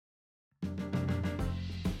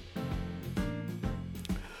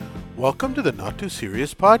Welcome to the Not Too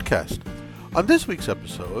Serious podcast. On this week's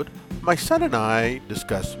episode, my son and I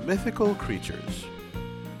discuss mythical creatures.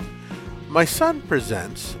 My son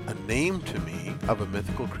presents a name to me of a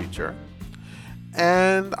mythical creature,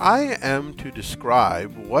 and I am to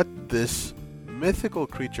describe what this mythical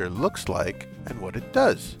creature looks like and what it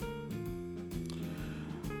does.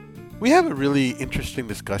 We have a really interesting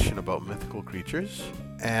discussion about mythical creatures,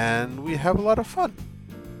 and we have a lot of fun.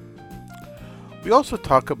 We also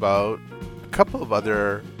talk about a couple of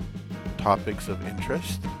other topics of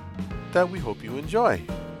interest that we hope you enjoy.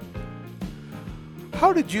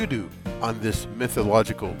 How did you do on this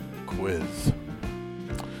mythological quiz?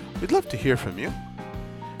 We'd love to hear from you.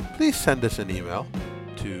 Please send us an email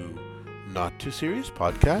to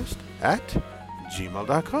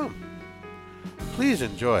nottooseriousPodcast@gmail.com. Please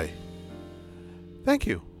enjoy. Thank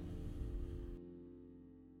you.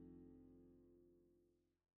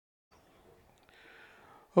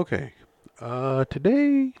 Okay,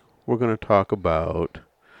 today we're going to talk about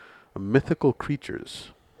mythical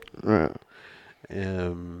creatures. Right.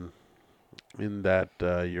 In that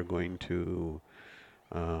you're going to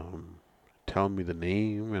tell me the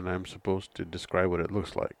name, and I'm supposed to describe what it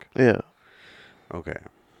looks like. Yeah. Okay.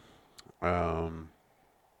 But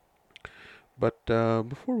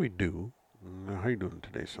before we do, how you doing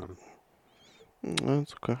today, son?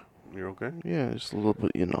 That's okay. You're okay? Yeah, just a little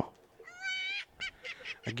bit,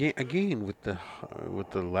 Again with the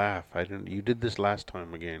laugh. I didn't. You did this last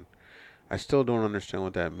time again. I still don't understand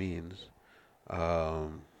what that means.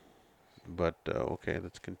 But okay,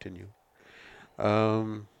 let's continue.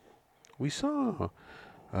 We saw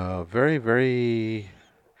a very, very,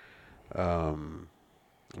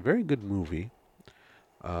 very good movie.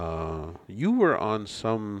 You were on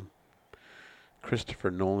some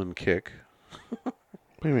Christopher Nolan kick. What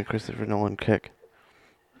do you mean Christopher Nolan kick?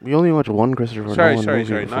 We only watched one Christopher Nolan movie Sorry,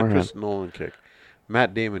 not beforehand. Chris Nolan kick.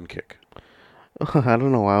 Matt Damon kick. I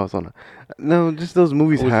don't know why I was on it. No, just those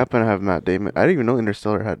movies Was it- happen to have Matt Damon. I didn't even know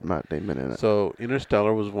Interstellar had Matt Damon in it. So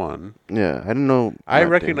Interstellar was one. Yeah, I didn't know. I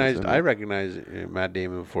Matt Damon's in it. recognized Matt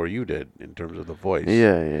Damon before you did in terms of the voice.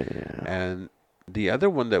 Yeah. And the other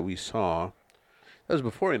one that we saw, that was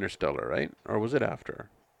before Interstellar, right? Or was it after?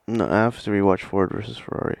 No, after we watched Ford versus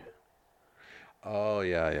Ferrari. Oh,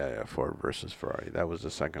 yeah. Ford versus Ferrari. That was the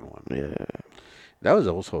second one. Yeah. That was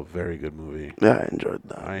also a very good movie. Yeah, I enjoyed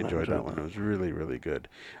that. I enjoyed that one. It was really, really good.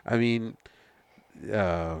 I mean,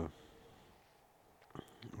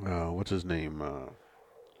 what's his name?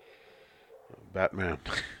 Batman.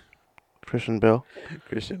 Christian Bale.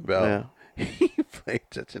 Christian Bale. Yeah. He played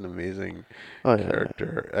such an amazing Oh, yeah.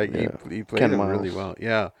 character. He played Ken him really Miles. well.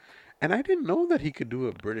 Yeah. And I didn't know that he could do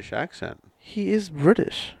a British accent. He is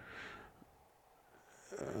British.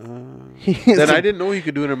 Then I didn't know he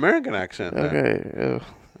could do an American accent. Then. Okay.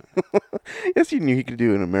 Yes, you knew he could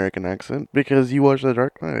do an American accent because you watched The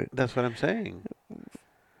Dark Knight. That's what I'm saying.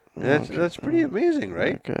 That's pretty amazing,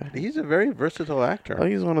 right? Okay. He's a very versatile actor. Oh,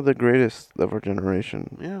 he's one of the greatest of our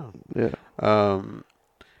generation. Yeah. Yeah.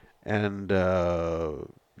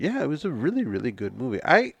 It was a really, really good movie.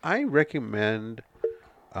 I recommend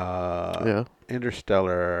Yeah.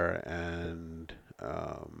 Interstellar and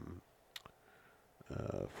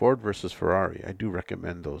Ford versus Ferrari. I do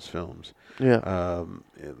recommend those films. Yeah.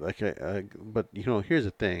 But here's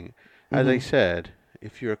the thing. As I said,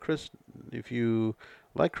 if you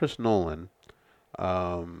like Chris Nolan,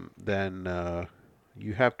 then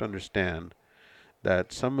you have to understand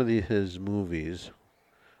that some of his movies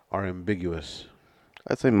are ambiguous.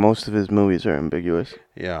 I'd say most of his movies are ambiguous.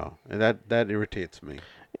 Yeah, and that irritates me.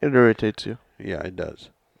 It irritates you. Yeah, it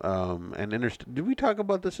does. Did we talk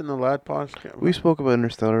about this in the last podcast? We spoke about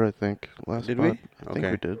Interstellar, I think, last Did pod. we? I think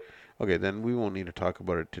we did. Okay, then we won't need to talk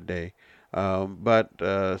about it today. But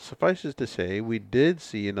suffices to say, we did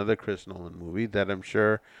see another Chris Nolan movie that I'm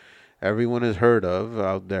sure everyone has heard of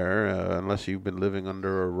out there, unless you've been living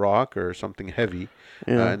under a rock or something heavy,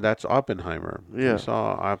 Yeah. and that's Oppenheimer. Yeah. We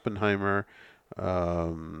saw Oppenheimer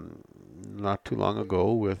not too long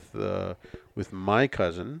ago with my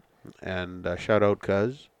cousin, and shout out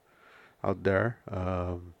cuz out there.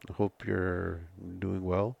 Hope you're doing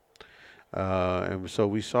well. And so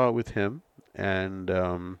we saw it with him, and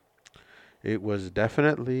it was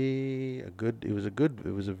definitely it was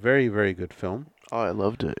a very, very good film. Oh, I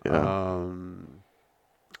loved it. Yeah.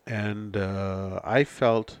 I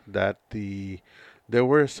felt that there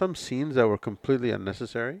were some scenes that were completely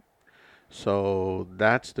unnecessary. So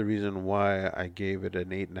that's the reason why I gave it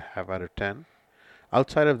an 8.5 out of 10.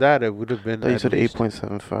 Outside of that, it would have been. You at said least-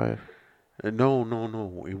 8.75.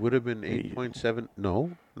 No. It would have been 8.7.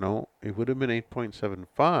 No. It would have been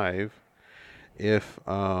 8.75 if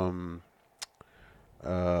oh,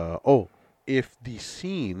 if the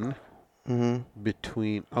scene Mhm.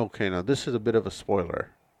 between, okay, now this is a bit of a spoiler.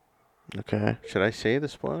 Okay. Should I say the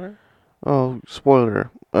spoiler? Oh,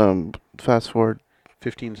 spoiler. Fast forward.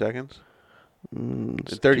 15 seconds?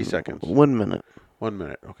 Let's 30 do seconds. 1 minute. 1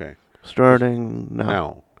 minute. Okay. Starting now.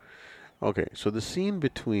 Now. Okay, so the scene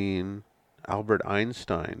between Albert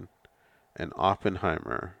Einstein and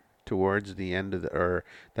Oppenheimer towards the end of or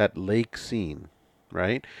that lake scene,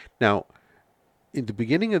 right? Now, in the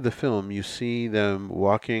beginning of the film, you see them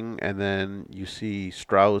walking, and then you see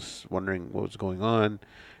Strauss wondering what was going on,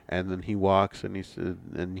 and then he walks, and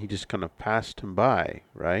he just kind of passed him by,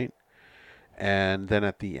 right? And then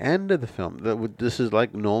at the end of the film, this is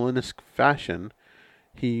like Nolan-esque fashion.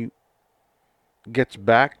 He gets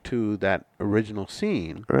back to that original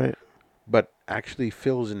scene, Right. but actually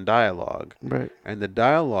fills in dialogue. Right. And the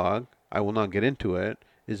dialogue, I will not get into it,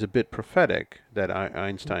 is a bit prophetic that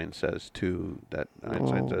Einstein says to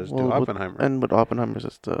Oppenheimer. What Oppenheimer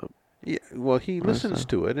says to Yeah, well, he listens Einstein.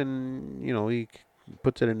 to it, and he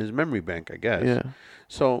puts it in his memory bank, I guess. Yeah.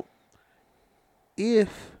 So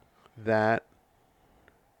if that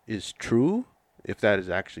is true, if that is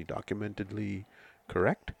actually documentedly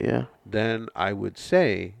correct, Yeah. then I would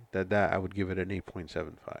say that I would give it an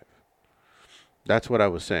 8.75. That's what I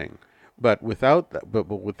was saying. But without that, but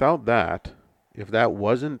without that, if that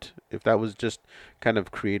was just kind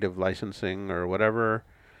of creative licensing or whatever,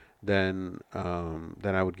 then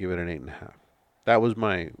I would give it an 8.5. That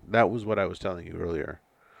was what I was telling you earlier.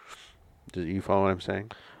 Do you follow what I'm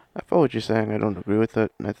saying? I follow what you're saying. I don't agree with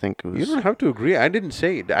it. I think it You was. don't have to agree. I didn't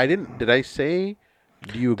say. I didn't. Did I say?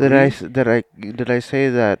 Do you Did I agree? did I say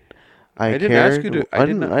that I I didn't ask cared? you to. I I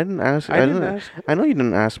didn't. didn't. I didn't ask. I I didn't didn't. ask. I know you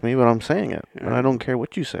didn't ask me, but I'm saying it, and I don't care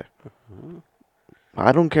what you say.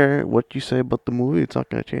 I don't care what you say about the movie. It's not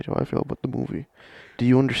going to change how I feel about the movie. Do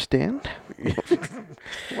you understand?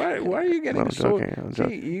 Why are you No, getting I'm so? joking. I'm See,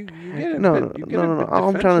 joking. you get a No, bit. no, You get no, a no, no. bit All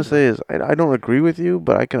I'm trying to defensive. say is I don't agree with you,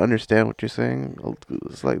 but I can understand what you're saying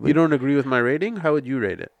slightly. You don't agree with my rating? How would you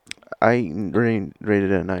rate it? I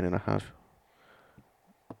rated it a 9.5.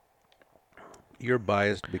 You're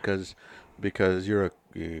biased because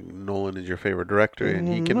Nolan is your favorite director, and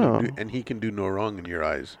No. he can do no wrong in your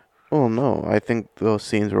eyes. Well, no. I think those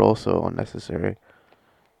scenes were also unnecessary.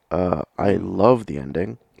 I Mm. love the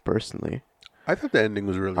ending personally. I thought the ending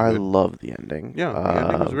was really I good. love the ending. Yeah, the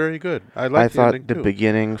ending was very good. I I liked the ending thought the too.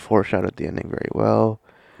 beginning foreshadowed the ending very well.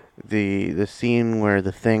 The scene where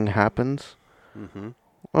the thing happens. Mm-hmm.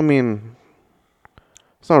 I mean,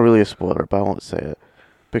 it's not really a spoiler, but I won't say it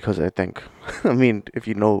because I think, I mean, if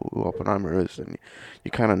you know who Oppenheimer is, then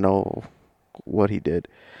you kind of know what he did.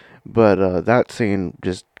 But that scene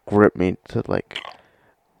just gripped me to like.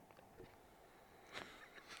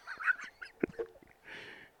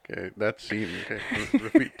 Okay, that scene. Okay,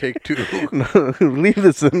 repeat. Take two. No, leave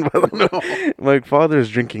this in. By the No. way. My father's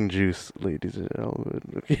drinking juice, ladies and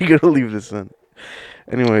gentlemen. You gotta leave this in.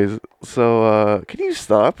 Anyways, so can you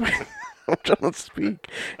stop? I'm trying to speak.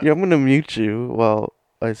 Yeah, I'm gonna mute you while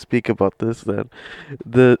I speak about this. Then,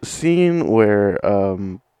 the scene where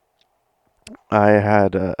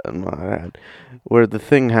where the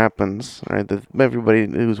thing happens. Right, everybody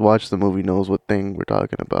who's watched the movie knows what thing we're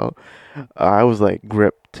talking about. I was like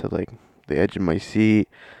gripped to like the edge of my seat.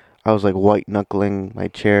 I was like white knuckling my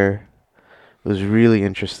chair. It was really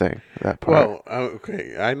interesting, that part. Well,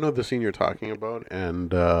 okay, I know the scene you're talking about,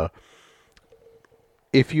 and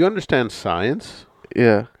if you understand science,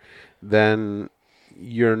 Yeah. then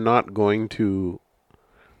you're not going to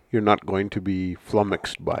be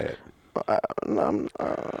flummoxed by it. Um,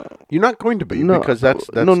 You're not going to be no, because no,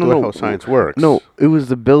 no, how no, science works. no. It was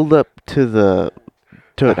the build up to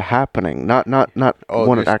it happening, not Oh,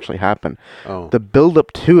 when it actually happened. oh, The build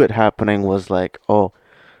up to it happening was like,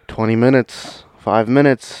 20 minutes, 5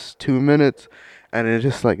 minutes, 2 minutes, and it's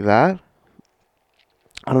just like that.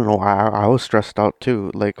 I don't know. I was stressed out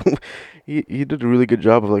too. Like, he did a really good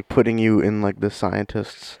job of like putting you in like the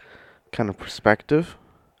scientist's kind of perspective.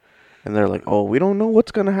 And they're like, "Oh, we don't know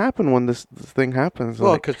what's gonna happen when this thing happens."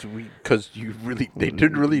 well, Like, because they didn't they know.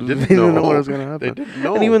 didn't know what was gonna They happen. didn't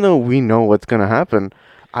know. And even though we know what's gonna happen,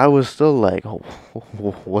 I was still like, "Oh,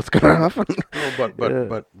 what's gonna happen?" No,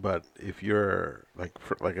 Yeah. but if you're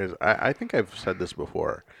I think I've said this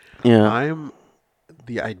before. Yeah. I'm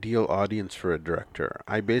the ideal audience for a director.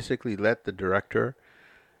 I basically let the director.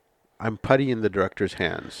 I'm putty in the director's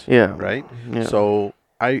hands. Yeah. Right. Yeah. So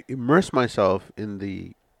I immerse myself in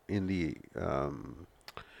in the um,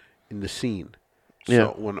 in the scene. So Yeah.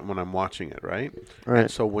 when I'm watching it, right? And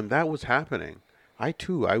Right. so when that was happening, I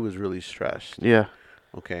was really stressed. Yeah.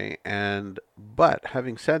 Okay, but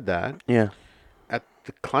having said that, Yeah. at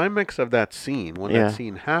the climax of that scene, when that Yeah.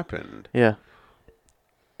 scene happened, Yeah.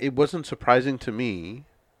 it wasn't surprising to me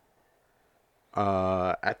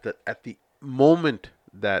at the moment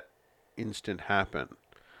that instant happened.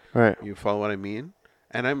 Right. You follow what I mean?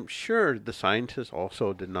 And I'm sure the scientists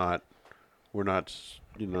also were not,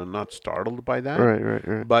 not startled by that. Right. Right.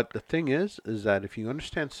 Right. But the thing is that if you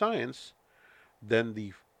understand science, then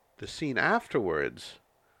the scene afterwards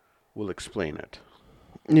will explain it,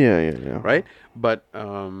 Yeah. Yeah. Yeah. right? But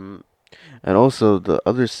And also the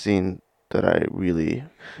other scene that I really,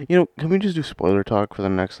 can we just do spoiler talk for the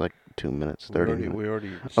next like 2 minutes, 30 minutes? we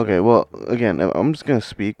already Okay. said Well, again, I'm just gonna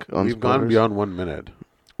speak on we've gone spoilers. beyond 1 minute.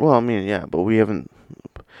 Well, I mean, yeah, but we haven't.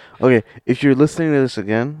 Okay, if you're listening to this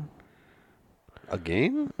again,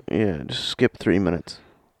 Again? yeah, just skip 3 minutes.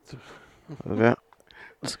 Okay,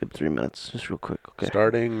 skip 3 minutes, just real quick. Okay.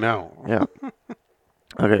 Starting now. Yeah.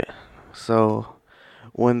 Okay. So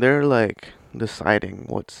when they're like deciding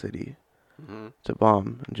what city Hmm. to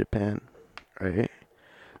bomb in Japan, right?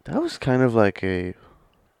 That was kind of like a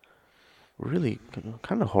really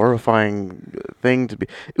kind of horrifying thing to be.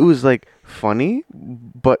 It was like funny,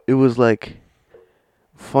 but it was like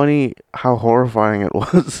funny how horrifying it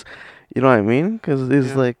was. You know what I mean? Because it's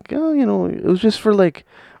Yeah. like, oh, it was just for like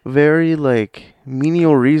very like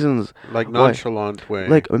menial reasons. Like Why? nonchalant way.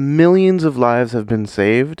 Like millions of lives have been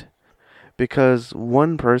saved because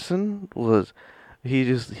one person was he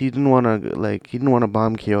didn't want to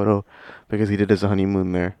bomb Kyoto because he did his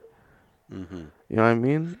honeymoon there. Hmm. You know what I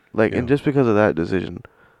mean? Like, and Yeah. just because of that decision,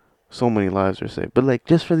 so many lives are saved. But like,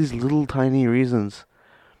 just for these little tiny reasons,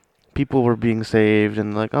 people were being saved,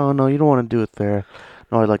 and like, oh no, you don't want to do it there.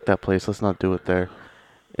 No, I like that place. Let's not do it there.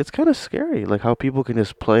 It's kind of scary, like how people can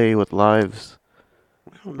just play with lives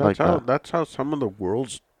Well, like that. that's how some of the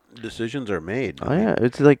world's decisions are made. Oh yeah,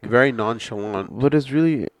 it's like, Very nonchalant. but it's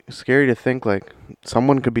really scary to think like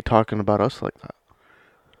someone could be talking about us like that.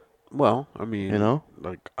 Well, I You mean, know,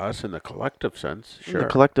 like us in the collective sense, in the sure.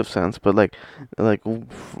 collective sense, but like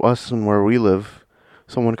us and where we live,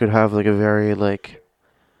 someone could have like a very like,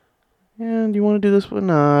 yeah, do you want to do this one?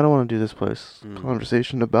 Nah, I don't want to do this place. Mm.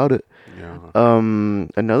 Conversation about it. Yeah.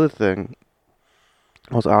 Another thing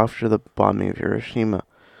was after the bombing of Hiroshima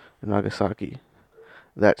and Nagasaki.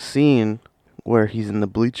 That scene where he's in the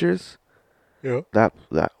bleachers, Yeah. that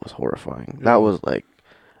was horrifying. Yeah. That was like,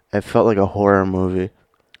 it felt like a horror movie.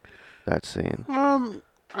 That scene.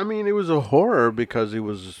 I mean, it was a horror because it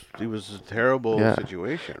was a terrible Yeah.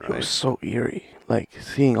 situation, It was right? so eerie. Like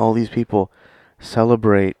seeing all these people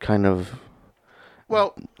celebrate kind of.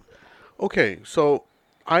 Well, okay, so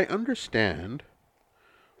I understand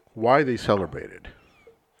why they celebrated.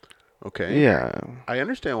 Okay? Yeah. I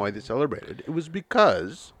understand why they celebrated. It was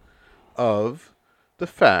because of the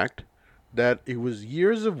fact that it was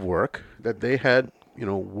years of work that they had,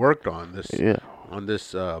 worked on Yeah.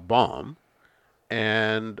 this bomb,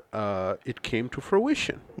 and it came to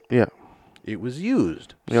fruition. Yeah. It was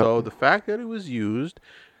used. Yep. So the fact that it was used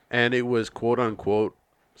and it was quote unquote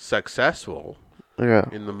successful Yeah.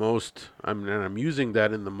 in the most, and I'm using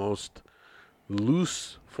that in the most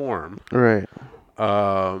loose form. Right.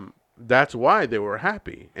 That's why they were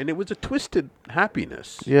happy, and it was a twisted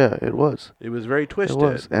happiness. Yeah, it was. It was very twisted,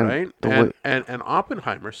 was, and right? the And, way- and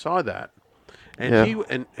Oppenheimer saw that, and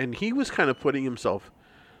Yeah. and he was kind of putting himself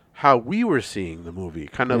how we were seeing the movie,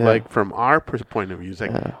 kind of Yeah. like from our point of view. It's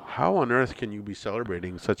like, Yeah. how on earth can you be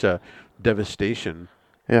celebrating such a devastation?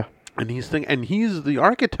 Yeah. And he's the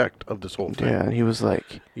architect of this whole thing. Yeah, and he was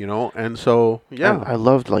like, And so yeah, I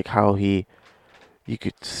loved like how you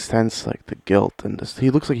could sense like the guilt and this. He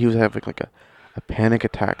looks like he was having like a panic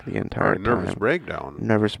attack the or entire a nervous time. breakdown.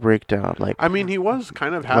 Nervous breakdown, like I mean, he was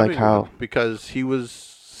kind of having how- one because he was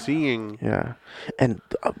seeing. yeah, and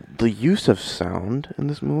the use of sound in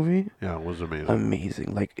this movie, Yeah, it was amazing.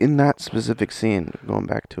 amazing. Like in that specific scene, going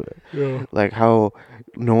back to it, Yeah. like how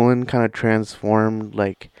Nolan kind of transformed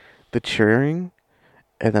like the cheering,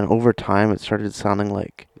 and then over time it started sounding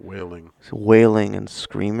like Wailing. wailing and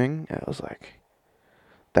screaming. And I was like,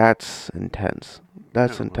 that's intense.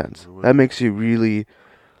 That's Yeah, intense. it was- That makes you really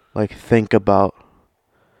like think about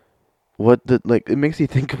what the like. It makes you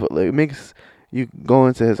think about like it makes you go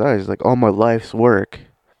into his eyes like all my life's work,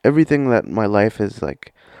 everything that my life is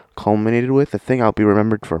like culminated with. The thing I'll be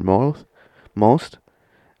remembered for most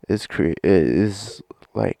is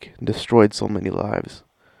like destroyed so many lives.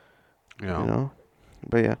 Yeah. You know,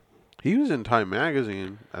 but yeah, He was in Time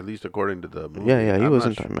magazine, at least according to the movie. yeah, he I'm was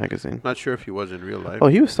not in Time magazine. Not sure if he was in real life. Oh,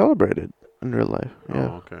 he was celebrated. in real life. Yeah.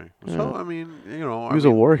 Oh, okay. So Yeah. I mean, you know, He was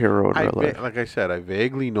a war hero in I real life. like I said, I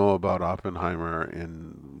vaguely know about Oppenheimer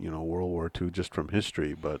in World War II just from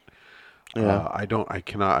history, but Yeah. I don't, I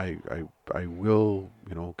cannot, I will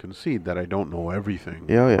concede that I don't know everything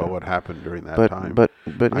Yeah, about yeah. what happened during that But time. but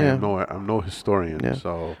yeah, I'm no historian, yeah.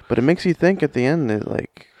 so But it makes you think at the end.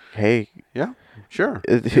 Like, hey, yeah, sure.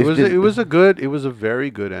 it, It it, was a good, it was a very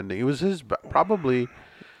good ending. It was his probably.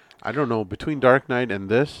 I don't know, between Dark Knight and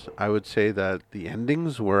this, I would say that the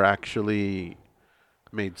endings were actually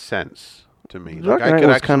made sense to me. Like Dark I Knight could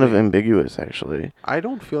was kind of actually, ambiguous, actually. I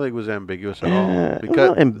don't feel like it was ambiguous at all because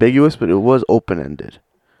Not ambiguous, but it was open ended.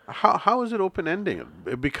 how is it open ending?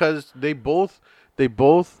 Because they both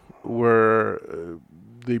were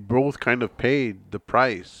they both kind of paid the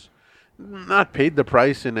price. Not paid the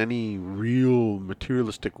price in any real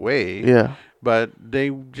materialistic way, Yeah, but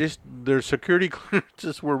they just their security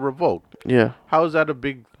clearances were revoked. yeah. How is that a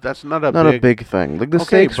big? That's not a Not a big. big thing. Like the Okay,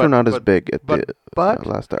 stakes were not as big at but the but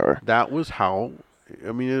last hour. that was how.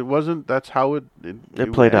 I mean, it wasn't. That's how It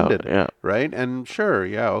it played out. ended, Yeah, right? And sure,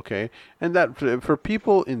 yeah, okay. And that for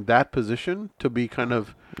people in that position to be kind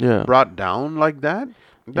of yeah, brought down like that,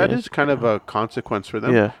 yeah. that is kind of a consequence for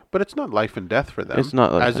them. Yeah. But it's not life and death for them, It's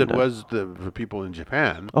not life as and it death. was for people in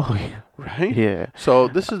Japan, Oh yeah, right? yeah. So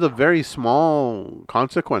this is a very small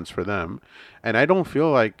consequence for them, and I don't feel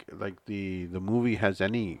like the movie has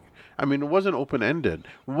any. I mean, it wasn't open ended.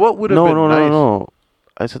 What would have No, been no, no, no, nice? no.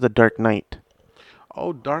 I said the Dark Knight.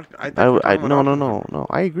 Oh, Dark. I thought you were talking about No, no, no, Oppenheimer. no.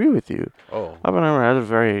 I agree with you. Oh. Oppenheimer had a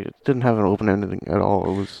very didn't have an open ending at all.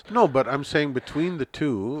 It was No, but I'm saying between the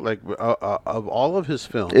two, like of all of his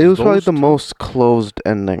films, it was probably those the two, most closed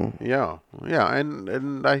ending. yeah, yeah,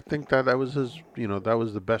 and I think that that was his, that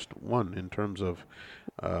was the best one in terms of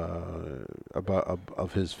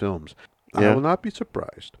of his films. I Yeah. will not be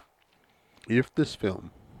surprised if this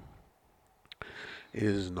film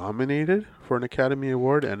is nominated for an Academy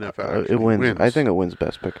Award and if it It actually wins. I wins. think it wins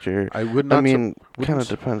Best Picture. I would I not. mean, Wouldn't kind of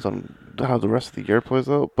depends on how the rest of the year plays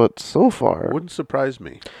out. But so far, wouldn't surprise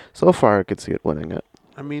me. I could see it winning it.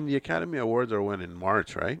 I mean, the Academy Awards are when in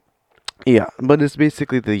March, right? Yeah, but it's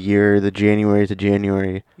basically the year, the January to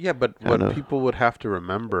January. Yeah, but Kind of. people would have to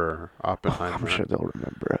remember Oh, Oppenheimer. I'm sure they'll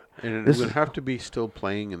remember it. And it This would is have to be still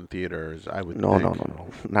playing in theaters, I would no, think. no.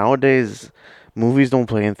 Nowadays, movies don't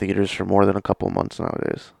play in theaters for more than a couple months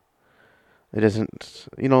nowadays. It isn't,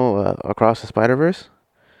 Across the Spider-Verse.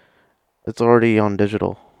 It's already on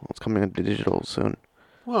digital. It's coming on digital soon,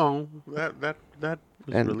 Well, that was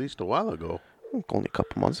and released a while ago. only a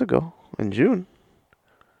couple months ago in June.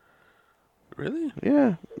 Really?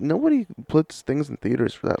 Yeah, nobody puts things in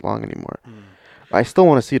theaters for that long anymore. Mm. I still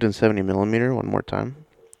want to see it in 70 millimeter one more time.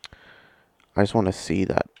 I just want to see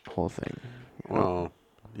that whole thing. Well,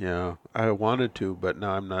 yeah, I wanted to, but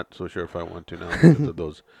now I'm not so sure if I want to now because of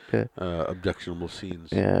those Yeah. objectionable scenes.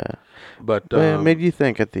 Yeah. But But it made you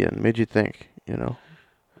think at the end. Made you think, yeah,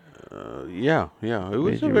 it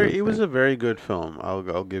was Made you really it was think. a very good film.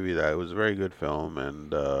 I'll give you that. It was a very good film,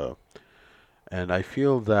 and I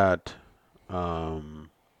feel that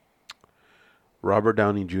Robert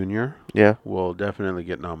Downey Jr. Yeah. will definitely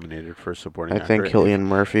get nominated for supporting I actor. think Cillian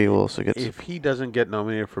Murphy will also get. If he doesn't get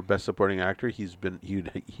nominated for best supporting actor, he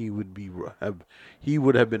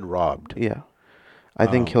would have been robbed. Yeah. I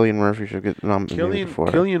think Um, Cillian Murphy should get nominated for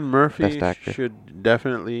Cillian Murphy Best Actor. should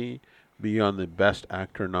definitely be on the best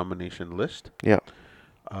actor nomination list. Yeah.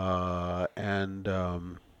 And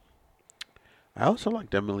I also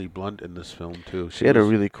liked Emily Blunt in this film too. She had a was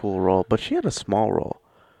really cool role, but she had a small role.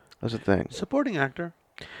 That's the thing. supporting actor,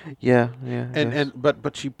 Yeah.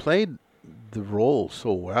 but she played the role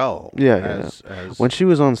so well. Yeah. As When she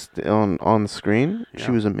was on screen, she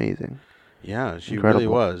Yeah. was amazing. Yeah, she really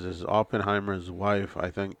Incredible. was. As Oppenheimer's wife, I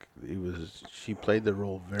think she played the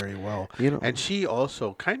role very well. And she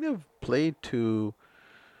also kind of played to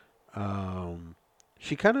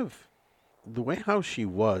she kind of the way how she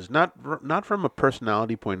was, not from a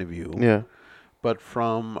personality point of view, Yeah. but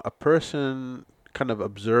from a person kind of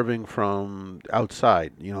observing from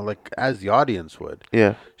outside, like as the audience would.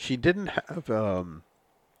 Yeah. She didn't have a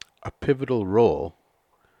pivotal role,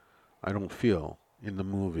 I don't feel, in the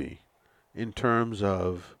movie in terms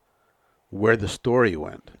of where the story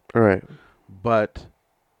went. Right. But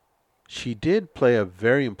she did play a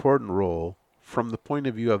very important role from the point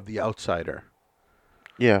of view of the outsider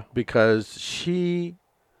Yeah. because she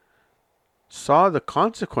saw the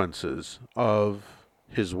consequences of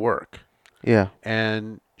his work Yeah.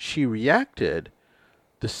 and she reacted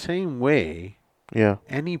the same way Yeah.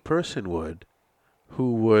 any person would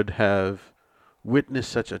who would have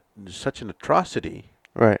witnessed such an atrocity.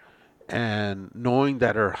 Right. and knowing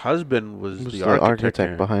that her husband was Was the the architect architect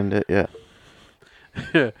here, behind it?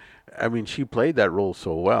 Yeah. I mean, she played that role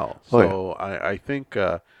so well. Oh yeah. So I think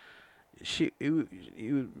she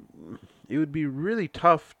it would be really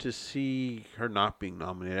tough to see her not being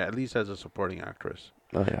nominated, at least as a supporting actress.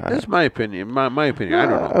 Oh yeah. That's my opinion. My opinion. I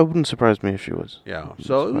don't No, know. it wouldn't surprise me if she was. Yeah. Wouldn't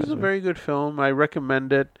So it was surprise a me. very good film. I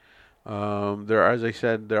recommend it. As I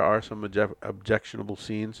said, there are some objectionable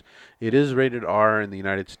scenes. It is rated R in the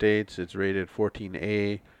United States. It's rated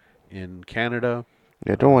 14A in Canada.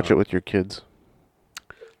 Yeah, don't watch it Um, with your kids.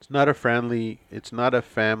 it's not a friendly. It's not a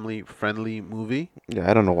family-friendly movie. Yeah,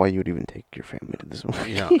 I don't know why you would even take your family to this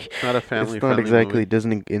movie. Yeah, it's not a It's not family-friendly exactly movie.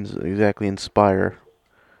 doesn't exactly inspire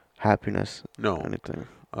happiness or No, anything,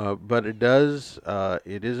 but it does.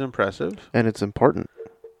 It is impressive. and it's important.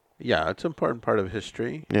 Yeah, it's an important part of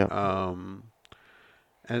history. Yeah.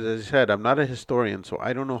 As I said, I'm not a historian, so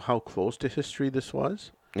I don't know how close to history this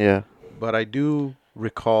was. Yeah. But I do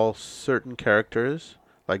recall certain characters,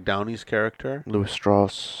 like Downey's character, Louis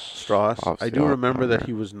Strauss. Strauss. I Obviously, do remember that Oppenheimer.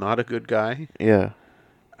 he was not a good guy, Yeah.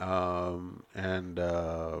 um, and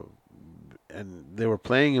uh, and they were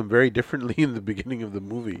playing him very differently in the beginning of the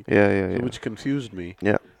movie, Yeah. Yeah. Yeah. which confused me.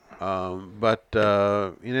 Yeah. But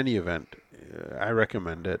in any event, I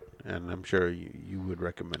recommend it, and I'm sure you would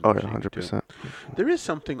recommend Oh it yeah, too. 100%. There is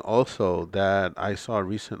something also that I saw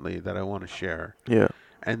recently that I want to share. Yeah.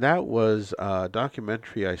 And that was a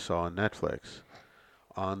documentary I saw on Netflix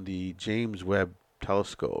on the James Webb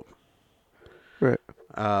Telescope. Right.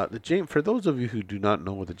 For those of you who do not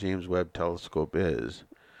know what the James Webb Telescope is,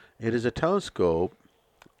 it is a telescope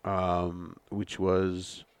which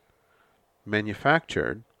was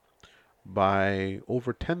manufactured by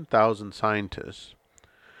over 10,000 scientists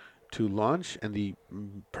to launch, and the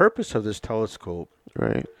purpose of this telescope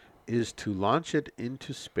Right. is to launch it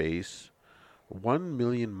into space 1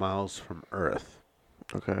 million miles from Earth.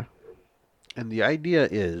 Okay. And the idea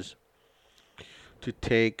is to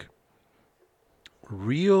take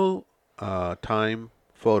real time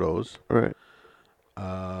photos Right.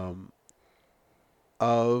 um,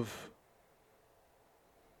 of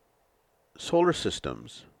solar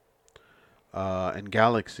systems and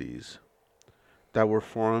galaxies that were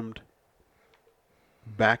formed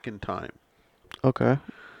back in time. Okay.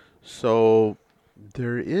 So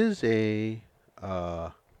there is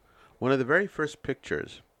one of the very first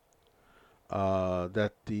pictures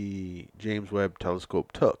that the James Webb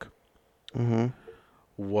Telescope took Mhm.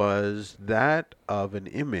 was that of an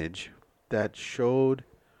image that showed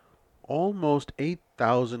almost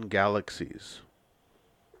 8,000 galaxies.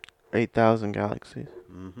 8,000 galaxies.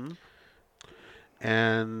 hmm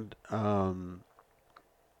And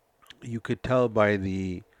you could tell by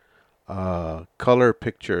the color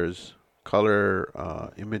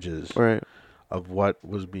images Right. of what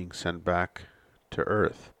was being sent back to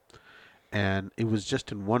Earth. And it was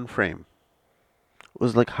just in one frame. It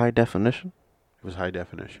was like high definition. It was high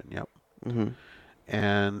definition, yep. Mhm.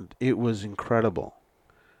 And it was incredible.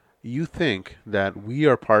 You think that we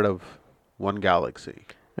are part of one galaxy,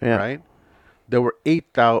 Yeah. right? There were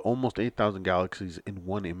 8,000, almost 8,000 galaxies in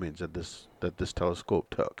one image that this telescope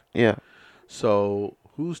took. Yeah. So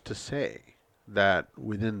who's to say that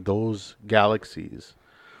within those galaxies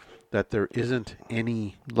that there isn't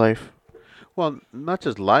any, Life. well, not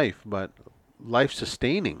just life, but life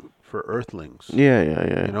sustaining for Earthlings? Yeah. Yeah.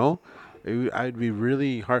 Yeah. You know, I'd be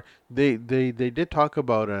really hard. They did talk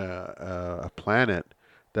about a planet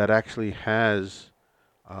that actually has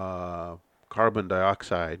carbon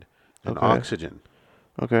dioxide and Okay. oxygen.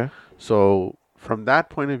 Okay. So from that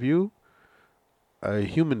point of view, a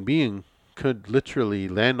human being could literally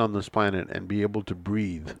land on this planet and be able to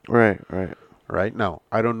breathe. Right. Right. Right now,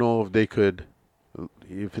 I don't know if they could,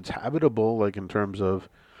 if it's habitable, like in terms of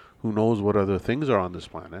who knows what other things are on this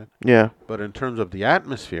planet. Yeah. But in terms of the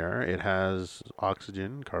atmosphere, it has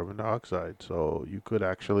oxygen, carbon dioxide. So you could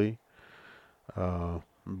actually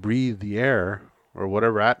breathe the air or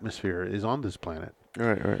whatever atmosphere is on this planet.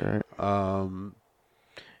 Right. Right. Right. Um,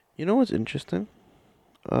 You know what's interesting?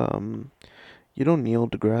 Um, you know Neil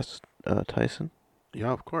deGrasse Tyson.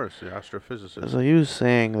 yeah, of course, the astrophysicist. So he was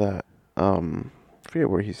saying that I forget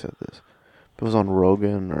where he said this. It was on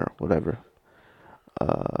Rogan or whatever.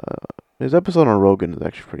 His episode on Rogan is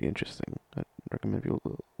actually pretty interesting. I recommend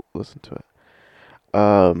people listen to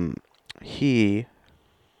it. He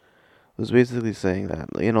was basically saying that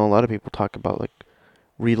a lot of people talk about like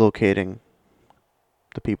relocating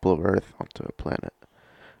the people of Earth onto a planet,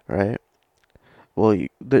 right? Well,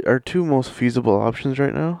 our two most feasible options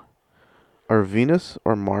right now are Venus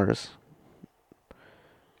or Mars.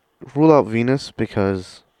 Rule out Venus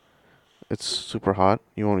because it's super hot.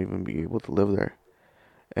 You won't even be able to live there.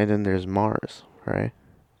 And then there's Mars, right?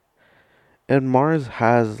 And Mars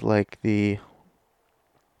has like the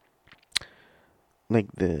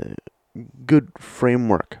good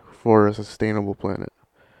framework for a sustainable planet,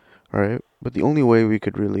 right? But the only way we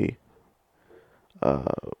could really uh,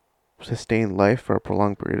 sustain life for a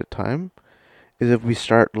prolonged period of time is if we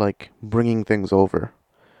start like bringing things over,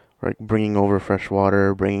 like bringing over fresh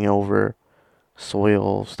water, bringing over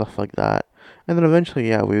soil, stuff like that. And then eventually,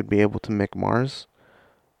 yeah, we would be able to make Mars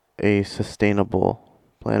a sustainable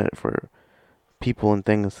planet for people and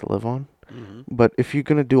things to live on. Hmm. But if you're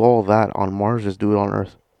gonna do all that on Mars, just do it on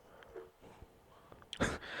Earth. You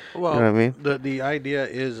know what Well, I mean? the idea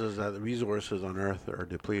is that the resources on Earth are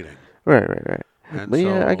depleting, Right, right, right. and But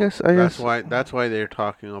yeah, I so guess I guess that's why they're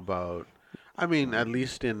talking about. I mean, at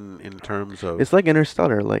least in terms it's of, like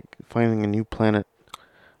Interstellar, like finding a new planet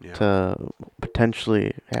yeah, to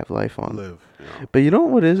potentially have life on. live. You know, But you know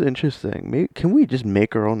what is interesting? Can we just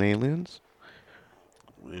make our own aliens?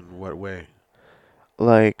 in what way?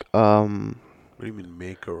 Like What do you mean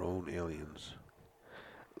make our own aliens?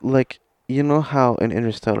 like you know how in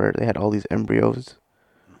Interstellar they had all these embryos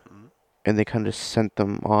Hmm. and they kind of just sent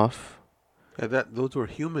them off. Yeah, that those were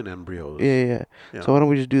human Yeah, embryos. yeah, yeah. So Yeah, why don't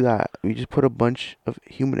we just do that? We just put a bunch of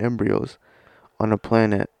human embryos on a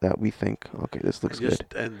planet that we think, okay, this looks good,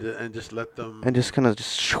 and just let and them. just kind of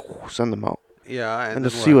just send them out Yeah, and and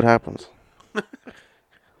then just see what? what happens.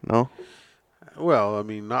 No? Well, I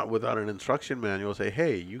mean, not without an instruction manual. Say,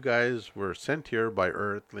 hey, you guys were sent here by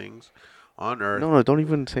Earthlings on Earth. No, no, don't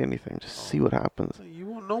even say anything. Just see Oh, what happens. you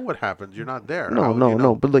won't know what happens. You're not there. No, How would you no, no.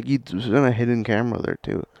 know? But like you send a hidden camera there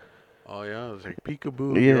too. Oh yeah, it's like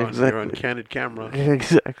peekaboo. Yeah, You're on exactly. candid camera.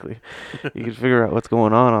 Exactly. You can figure out what's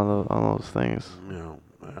going on those things. No,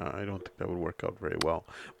 I don't think that would work out very well.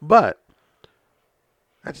 But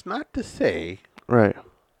that's not to say Right.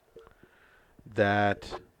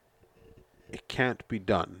 that it can't be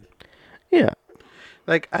done. Yeah.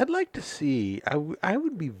 Like I'd like to see. I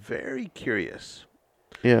would be very curious.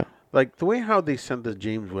 Yeah. Like the way how they sent the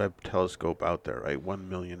James Webb Telescope out there, right? 1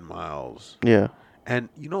 million miles. Yeah. And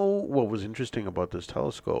you know what was interesting about this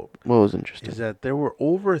telescope What was is interesting? that there were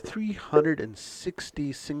over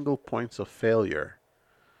 360 single points of failure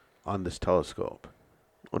on this telescope.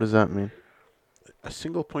 What does that mean? A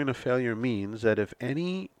single point of failure means that if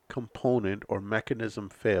any component or mechanism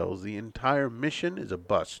fails, the entire mission is a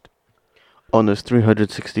bust. Oh, there's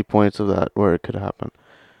 360 points of that where it could happen.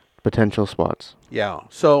 Potential spots. Yeah.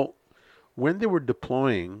 So when they were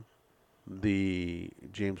deploying the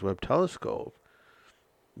James Webb Telescope,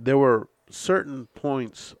 there were certain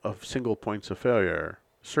points of single points of failure,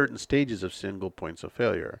 certain stages of single points of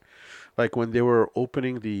failure. Like when they were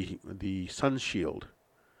opening the sun shield.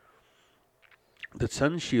 The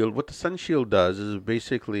sun shield, what the sun shield does is it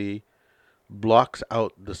basically blocks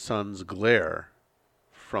out the sun's glare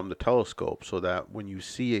from the telescope so that when you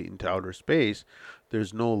see it into outer space,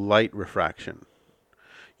 there's no light refraction.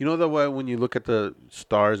 You know that way when you look at the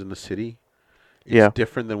stars in the city, it's Yeah.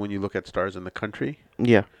 different than when you look at stars in the country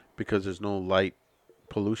Yeah. because there's no light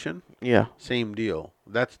pollution. Yeah. Same deal.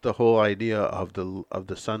 That's the whole idea of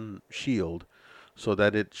the sun shield, so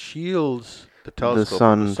that it shields the The telescope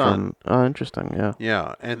from the sun sun. from. Oh, interesting. Yeah.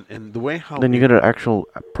 Yeah, and the way how Then you it get an actual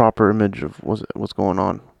proper image of what's going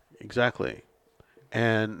on. exactly.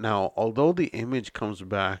 And now, although the image comes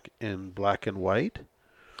back in black and white,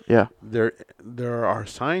 Yeah. there are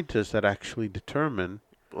scientists that actually determine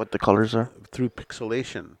What the colors are. through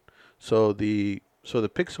pixelation. So the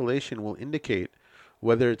pixelation will indicate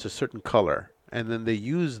whether it's a certain color, and then they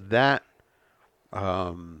use that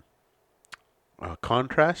um,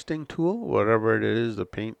 contrasting tool, whatever it is, the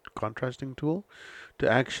paint contrasting tool, to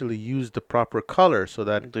actually use the proper color so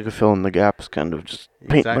that They could fill in the gaps, kind of just paint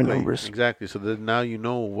by exactly, numbers. exactly, so that now you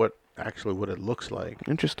know what it looks like.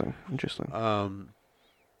 Interesting. Interesting. Um,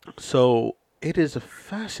 so it is a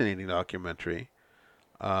fascinating documentary,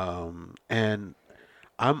 and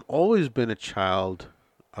I'm always been a child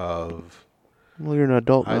of. Well, you're an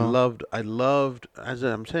adult now. I loved, as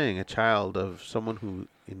I'm saying, a child of someone who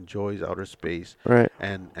enjoys outer space, Right.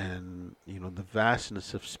 and the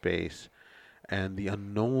vastness of space and the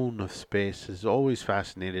unknown of space has always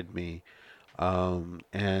fascinated me.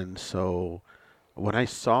 And so when I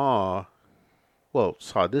saw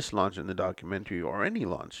this launch in the documentary or any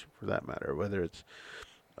launch for that matter, whether it's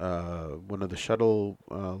one of the shuttle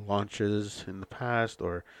launches in the past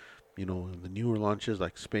or the newer launches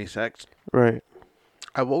like SpaceX, Right.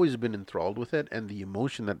 I've always been enthralled with it and the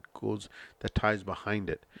emotion that ties behind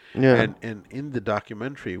it. Yeah. And in the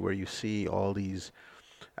documentary where you see all these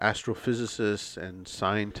astrophysicists and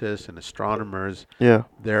scientists and astronomers, Yeah.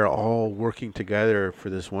 they're all working together for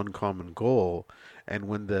this one common goal. And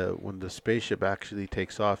when the spaceship actually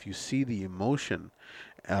takes off, you see the emotion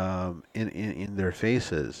in their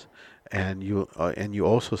faces, and you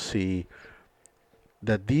also see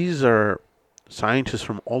that these are scientists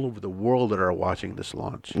from all over the world that are watching this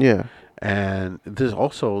launch. Yeah. And this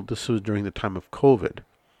was during the time of COVID.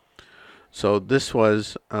 So this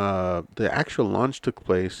was the actual launch took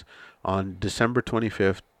place on December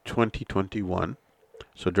 25th, 2021.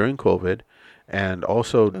 So during COVID, and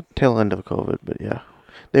also Tail end of COVID, but yeah,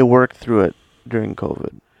 they worked through it during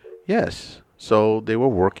COVID. yes, so they were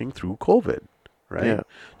working through COVID, right? Yeah.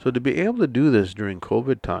 So to be able to do this during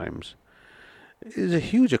COVID times is a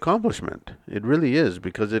huge accomplishment. It really is,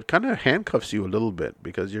 because it kind of handcuffs you a little bit,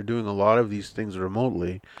 because you're doing a lot of these things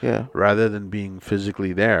remotely Yeah. rather than being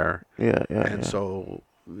physically there. Yeah. Yeah. And Yeah. so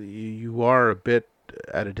you are a bit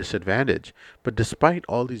at a disadvantage. But despite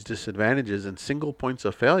all these disadvantages and single points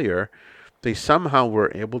of failure, they somehow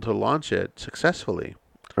were able to launch it successfully.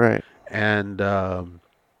 Right. And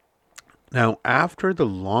now, after the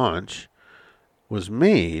launch was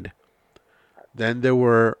made, then there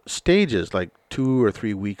were stages, like 2 or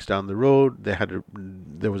 3 weeks down the road.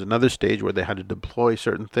 There was another stage where they had to deploy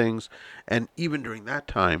certain things, and even during that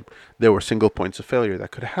time, there were single points of failure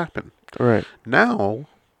that could happen. Right. Now,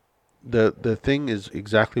 the thing is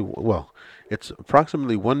exactly, well, it's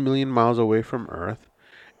approximately 1 million miles away from Earth,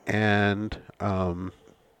 and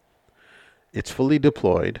it's fully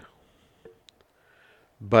deployed.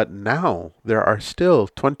 But now there are still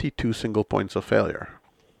 22 single points of failure.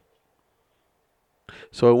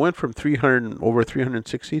 So it went from over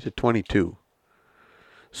 360 to 22.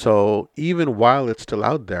 So even while it's still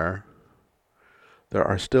out there, there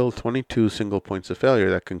are still 22 single points of failure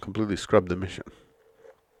that can completely scrub the mission.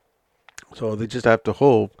 So they just have to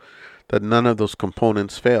hope that none of those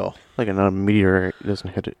components fail. Like another meteor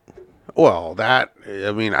doesn't hit it. Well, I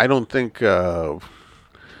don't think, But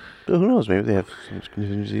who knows? Maybe they have some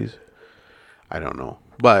contingencies. I don't know.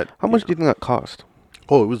 But How much do you think that cost?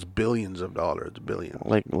 oh, it was billions of dollars, billions.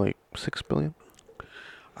 Like 6 billion?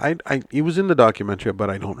 It was in the documentary, but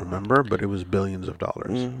I don't remember. But it was billions of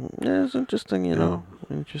dollars. Yeah, it's interesting. You know,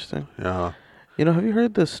 interesting. Yeah. You know, have you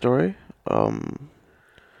heard this story?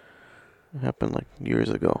 It happened like years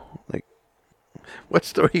ago, like What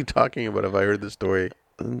story are you talking about? Have I heard the story?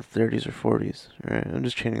 in the 30s or 40s. Right? I'm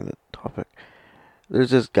just changing the topic.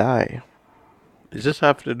 There's this guy. Does this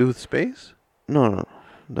have to do with space? No,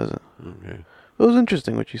 it doesn't. Okay. It was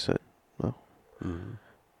interesting what you said, though. Mm-hmm.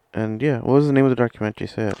 And yeah, what was the name of the documentary?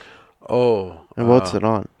 Say it. Oh. And what's it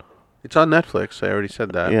on? It's on Netflix. I already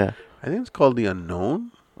said that. Yeah. I think it's called The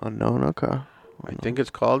Unknown. Unknown. Okay. I think it's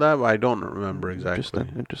called that, but I don't remember exactly.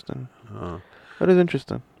 Interesting. Uh, That is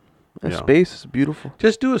interesting. And Yeah. space is beautiful.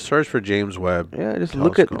 just do a search for James Webb. Yeah, just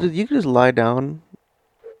look at. Telescope. You can just lie down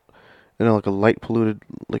in like a light polluted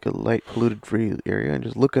free area and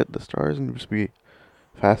just look at the stars and just be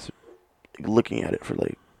fast looking at it for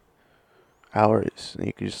like hours, and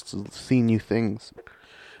you can just see new things.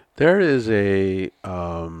 There is an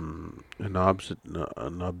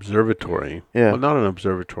observatory. Yeah. Well, not an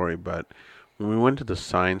observatory, but when we went to the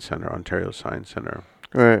Science Center, Ontario Science Center,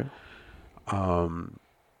 Right.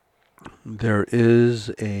 there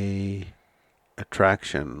is a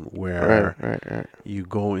attraction where Right. you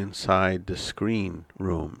go inside the screen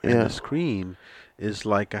room, and Yeah. the screen is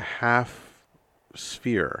like a half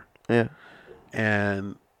sphere, Yeah.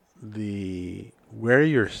 and where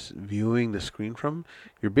you're viewing the screen from,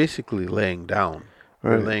 you're basically laying down.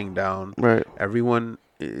 You're Right. laying down. Right. Everyone,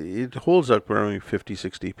 it holds up around 50,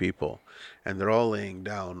 60 people, and they're all laying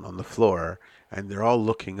down on the floor, and they're all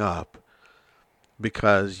looking up,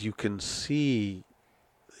 because you can see,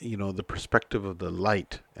 the perspective of the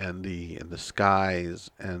light and the skies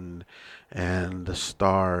and the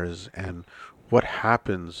stars, and what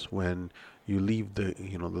happens when you leave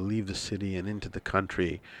the city and into the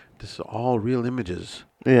country. This is all real images.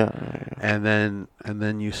 Yeah. And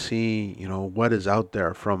then you see, what is out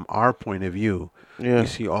there from our point of view. Yeah. You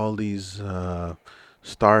see all these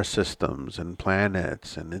star systems and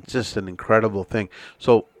planets, and it's just an incredible thing.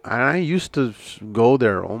 So I used to go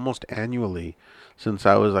there almost annually since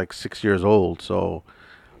I was like 6 years old. So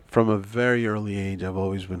from a very early age, I've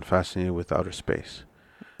always been fascinated with outer space.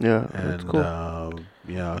 Yeah. And That's cool.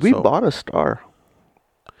 yeah, We so bought a star.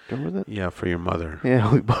 Do you remember that? yeah, for your mother.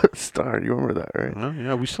 Yeah, we bought a star. You remember that, right? Well,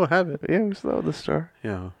 yeah, we still have it. Yeah, we still have the star.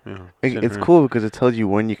 Yeah. It's cool because it tells you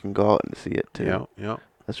when you can go out and see it too. Yeah.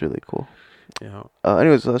 That's really cool. Yeah.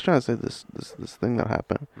 Anyways, I was trying to say this thing that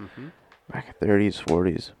happened Mm-hmm. back in 30s,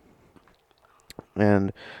 40s.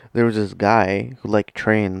 And there was this guy who liked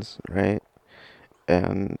trains, right?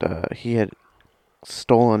 And he had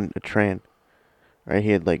stolen a train, right?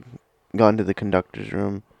 He had like gone to the conductor's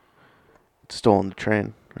room, stolen the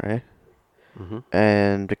train, right? Mm-hmm.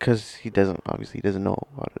 And because he doesn't know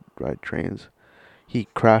how to ride trains, he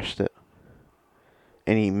crashed it.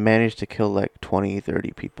 And he managed to kill like 20,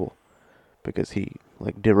 30 people because he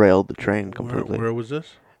like derailed the train completely. Where was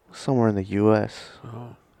this? Somewhere in the US.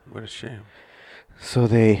 Oh, what a shame. So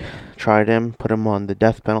they tried him, put him on the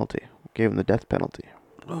death penalty, gave him the death penalty.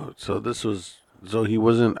 Oh, so he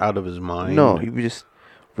wasn't out of his No, mind. he just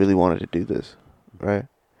really wanted to do this, right?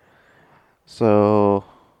 So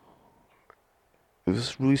it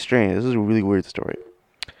was really strange. This is a really weird story.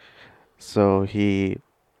 So he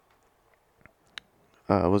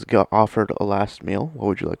got offered a last meal. What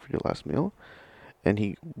would you like for your last meal? And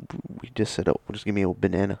we just said, "Oh, just give me a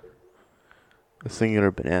banana, a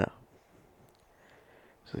singular banana."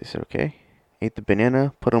 So they said, "Okay." Ate the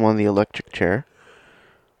banana, put him on the electric chair,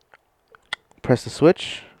 pressed the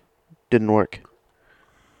switch, didn't work.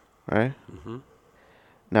 Right? Mm-hmm.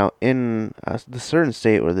 Now, in the certain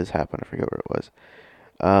state where this happened, I forget where it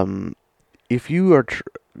was. If you are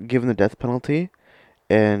given the death penalty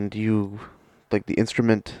and you, like, the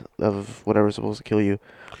instrument of whatever's supposed to kill you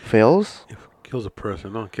fails. If it kills a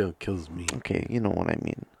person, not kills me. Okay, you know what I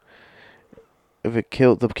mean. If it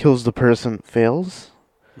kills the person fails,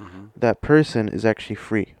 Mm-hmm. that person is actually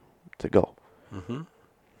free to go. Mm-hmm.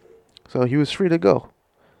 So he was free to go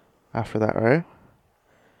after that, right?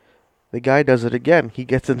 The guy does it again. He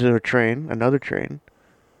gets into another train,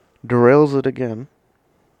 derails it again,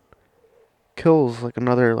 kills like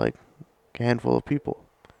another like handful of people.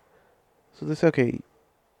 So they say, okay,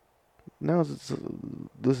 now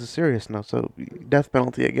this is serious now. So death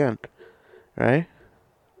penalty again, right?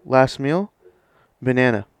 Last meal,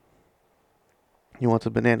 banana. He wants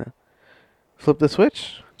a banana. Flip the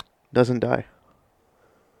switch, doesn't die.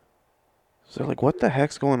 So they're like, what the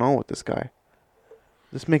heck's going on with this guy?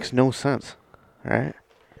 This makes no sense, right?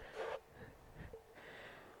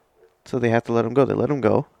 So they have to let him go. They let him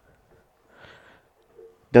go.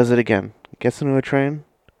 Does it again. Gets into a train.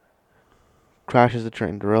 Crashes the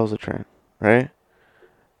train. Derails the train. Right?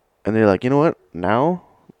 And they're like, you know what? Now,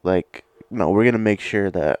 like, no, we're going to make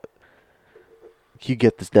sure that you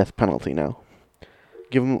get this death penalty now.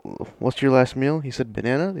 Give him, what's your last meal? He said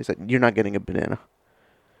banana. They said, you're not getting a banana.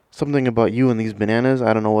 Something about you and these bananas,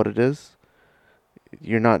 I don't know what it is.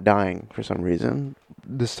 You're not dying for some reason.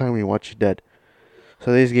 This time we want you dead.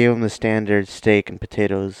 So they just gave him the standard steak and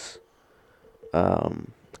potatoes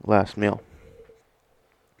last meal.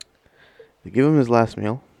 They give him his last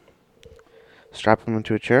meal, strap him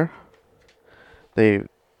into a chair. They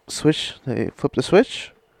flip the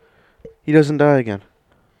switch. He doesn't die again.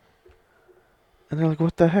 And they're like,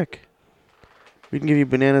 what the heck? We can give you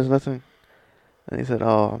bananas, nothing. And he said,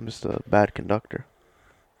 oh, I'm just a bad conductor.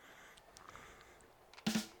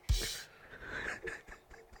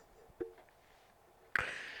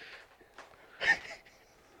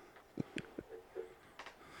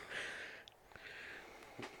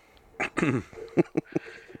 Ladies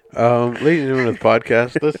and gentlemen of the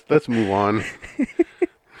podcast, let's move on.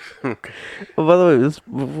 Oh, by the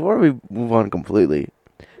way, before we move on completely,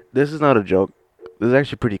 this is not a joke. This is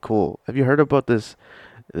actually pretty cool. Have you heard about this?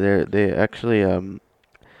 They actually in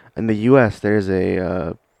the U.S. there's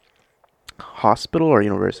a hospital or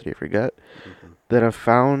university, I forget, that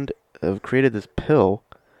have created this pill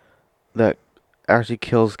that actually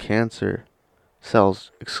kills cancer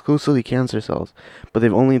cells, exclusively cancer cells. But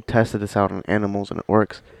they've only tested this out on animals and it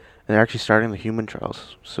works. And they're actually starting the human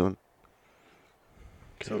trials soon.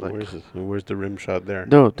 So where's the rim shot there?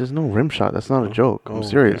 No, there's no rim shot. That's not a joke. I'm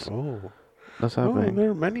serious. Okay. Oh. That's Oh, happening.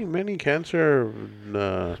 there are many cancer.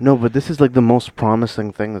 No, but this is like the most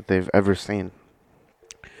promising thing that they've ever seen.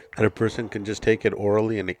 That a person can just take it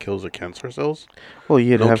orally and it kills the cancer cells. Well,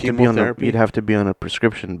 you'd No have chemotherapy? you'd have to be on a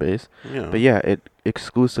prescription base. Yeah. But yeah, it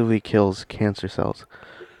exclusively kills cancer cells.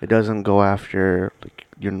 It doesn't go after like,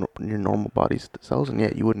 your normal body's cells, and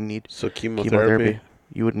yeah, you wouldn't need So chemotherapy.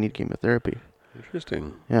 You wouldn't need chemotherapy.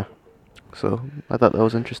 Interesting. Yeah. So I thought that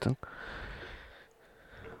was interesting.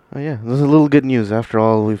 Oh yeah, this is a little good news after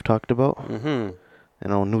all we've talked about. Mm-hmm. You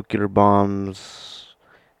know, nuclear bombs,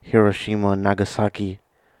 Hiroshima, Nagasaki,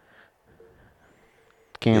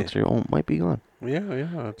 cancer. Oh, might be gone. Yeah,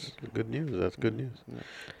 that's good news. That's good news.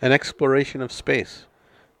 An exploration of space.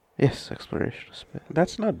 Yes, exploration of space.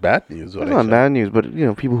 That's not bad news. That's not bad news, but you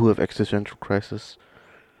know, people who have existential crisis.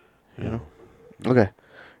 You know. Okay,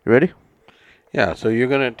 you ready? Yeah, so you're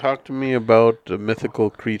going to talk to me about mythical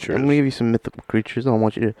I'm creatures. gonna give you some mythical creatures. I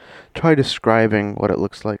want you to try describing what it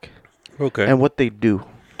looks like Okay. and what they do.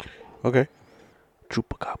 Okay.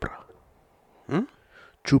 Chupacabra. Hmm?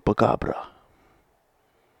 Chupacabra.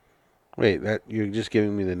 Wait, that you're just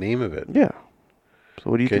giving me the name of it. Yeah. So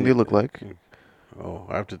what do you Can think they look like? Oh,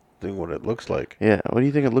 I have to think what it looks like. Yeah. What do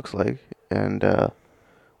you think it looks like? And what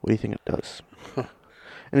do you think it does?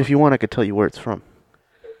 And if you want, I could tell you where it's from.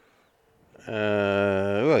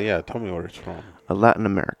 Well, yeah, tell me where it's from. Latin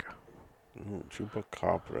America.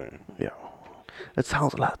 Chupacabra. Yeah. That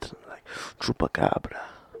sounds Latin, like chupacabra.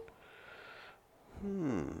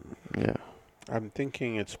 Yeah. I'm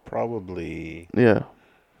thinking it's probably Yeah.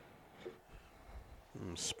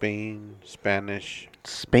 Spain, Spanish.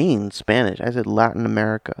 Spain, Spanish. I said Latin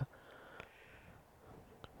America.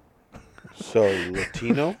 So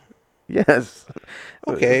Latino? Yes.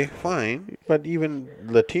 Okay, fine. But even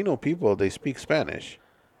Latino people, they speak Spanish.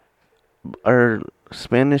 Are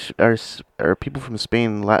Spanish are people from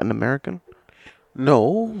Spain Latin American?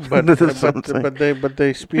 No, but That's what I'm saying. but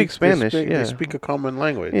they speak Spanish, They yeah. speak a common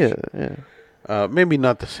language. Yeah, yeah. Maybe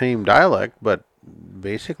not the same dialect, but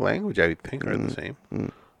basic language I think are the same.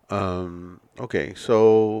 Okay,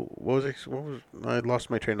 so what was I lost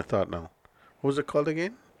my train of thought now. What was it called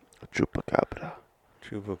again? Chupacabra.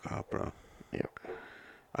 Chupacabra. Yeah.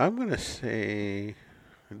 I'm gonna say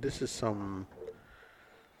this is some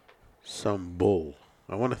bull.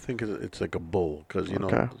 I want to think it's like a bull because you know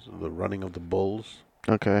Okay. the running of the bulls.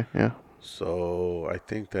 Okay, yeah. So I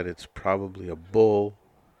think that it's probably a bull,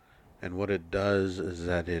 and what it does is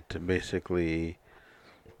that it basically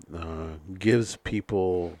gives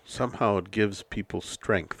people somehow it gives people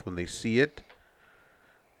strength when they see it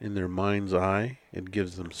in their mind's eye. It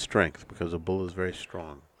gives them strength because a bull is very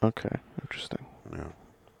strong. Okay, interesting. Yeah.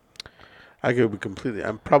 I could be completely.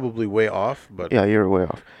 I'm probably way off, but Yeah, you're way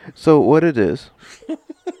off. So what it is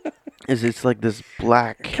it's like this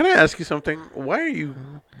black. can I ask you something? Why are you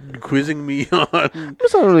quizzing me on?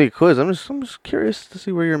 It's not really a quiz. I'm just curious to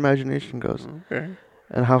see where your imagination goes Okay.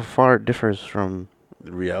 and how far it differs from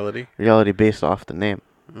Reality. reality based off the name.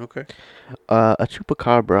 Okay. A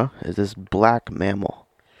chupacabra is this black mammal.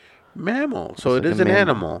 Mammal. So It's it like is a an mammal.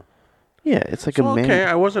 animal. Yeah, it's like So, a okay, mammal.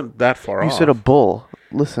 I wasn't that far You off. said a bull.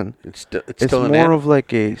 Listen, It's it's still an more animal. of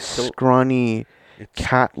like a still- scrawny It's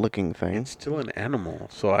cat-looking thing. It's still an animal.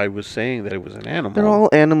 So I was saying that it was an animal. They're all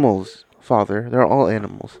animals, Father. They're all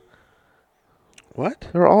animals. What?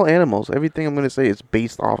 They're all animals. Everything I'm gonna say is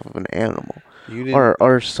based off of an animal, You didn't.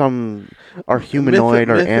 or humanoid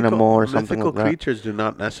or animal or something Mythical like that. creatures do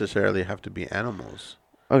not necessarily have to be animals.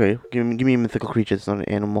 Okay, give me a mythical creature that's not an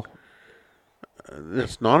animal.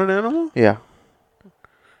 It's not an animal. Yeah,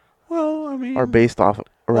 Well, I mean, or based off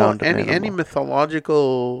around an any animal.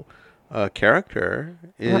 mythological character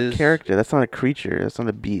Not is character. That's not a creature. That's not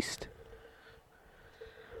a beast.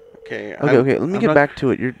 okay. Okay. Let me I'm get not- back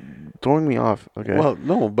to it. You're throwing me off. Okay. Well,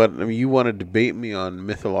 no, but I mean, you want to debate me on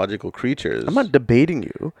mythological creatures. I'm not debating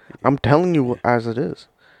you. I'm telling you as it is.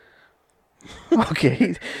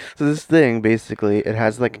 Okay. So this thing basically it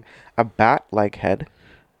has like a bat-like head.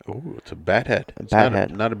 Oh, it's a bat head. A It's bat not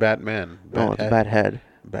head. not a Batman. No, it's a bat head.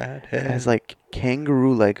 Bat It head. has like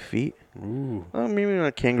kangaroo-like feet. Ooh, Well, maybe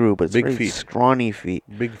not kangaroo, but it's Big very feet. scrawny feet.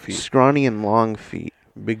 big feet. Scrawny and long feet.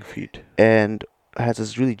 Big feet. And has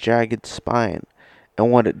this really jagged spine.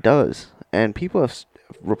 And what it does, and people have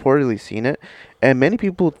reportedly seen it, and many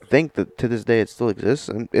people think that to this day it still exists,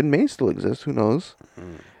 and it may still exist, who knows.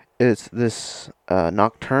 It's this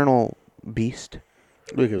nocturnal beast,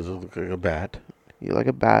 Because it looks like a bat. like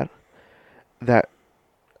a bat, that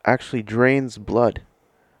actually drains blood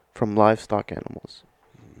from livestock animals.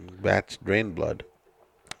 Bats drain blood.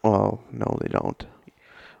 Oh, no, they don't.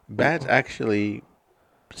 Bats actually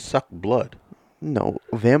suck blood. No,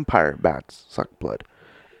 vampire bats suck blood.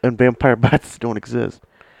 And vampire bats don't exist.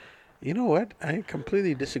 You know what? I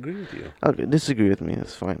completely disagree with you. Okay, disagree with me,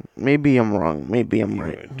 that's fine. Maybe I'm wrong, maybe I'm You're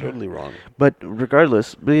right. totally wrong. But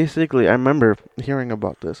regardless, basically, I remember hearing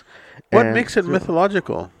about this. What and makes it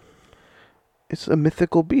mythological? It's a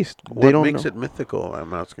mythical beast. They What don't makes know. it mythical?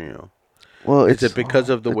 I'm asking you. Well, Is it's it because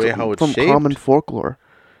of the way how it's from shaped? common folklore.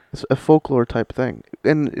 It's a folklore type thing,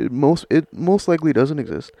 and it most likely doesn't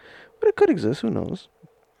exist, but it could exist. Who knows?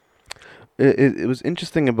 It was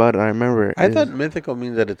interesting about it. I remember. I thought mythical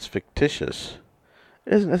means that it's fictitious. It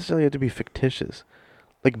doesn't necessarily have to be fictitious.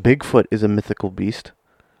 Like Bigfoot is a mythical beast.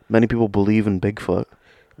 Many people believe in Bigfoot.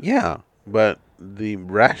 Yeah, but the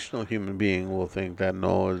rational human being will think that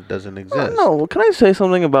no, it doesn't exist. No, can I say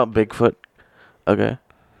something about Bigfoot? Okay.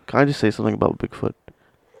 Can I just say something about Bigfoot?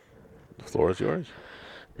 The floor is yours.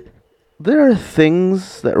 There are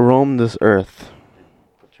things that roam this earth,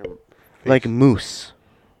 like moose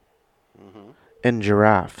and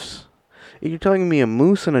giraffes. You're telling me a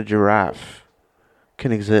moose and a giraffe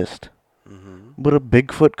can exist, but a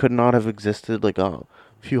Bigfoot could not have existed like a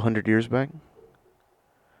few hundred years back?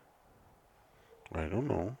 I don't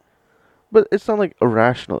know. But it's not like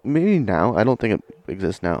irrational. Maybe now. I don't think it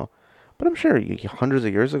exists now. But I'm sure hundreds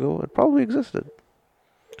of years ago it probably existed.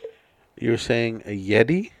 You're saying a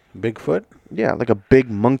Yeti? Bigfoot? Yeah, like a big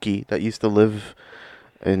monkey that used to live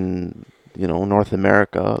in, North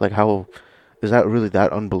America. Like, how is that really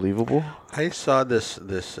that unbelievable? I saw this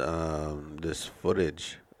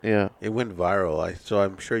footage. Yeah, It went viral. So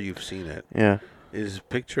I'm sure you've seen it. yeah, Is a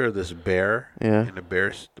picture of this bear yeah. in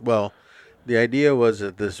a well, the idea was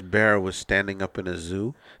that this bear was standing up in a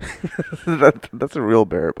zoo, That's a real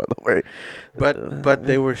bear, by the way. but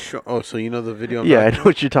they were oh, so you know the video? I'm Yeah, I talking know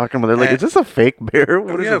what you're talking about. They're like, And- is this a fake bear?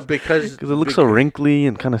 What about? is Yeah, this? because Because it looks so wrinkly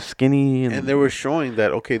and kind of skinny. and they were showing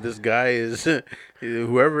that, okay, this guy is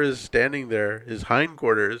whoever is standing there, his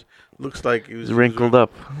hindquarters looks like he was wrinkled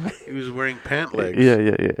up. He was wearing pant legs.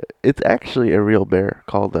 Yeah. It's actually a real bear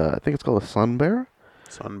called, I think it's called a sun bear.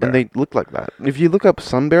 Sun bear. And they look like that. If you look up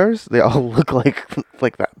sun bears, they all look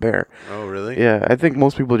like that bear. Oh, really? Yeah, I think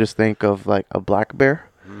most people just think of like a black bear,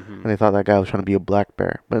 Mm-hmm. and they thought that guy was trying to be a black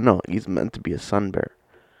bear. But no, he's meant to be a sun bear.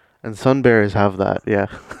 And sun bears have that, yeah.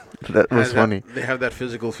 That was funny. They have that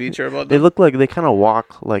physical feature about They them? look like they kind of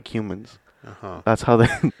walk like humans. Uh-huh. That's how they.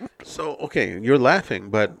 So, okay, you're laughing,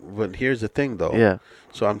 but here's the thing, though. Yeah,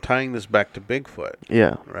 So I'm tying this back to Bigfoot,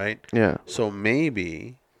 yeah, right? yeah. So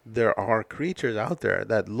maybe there are creatures out there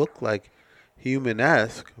that look like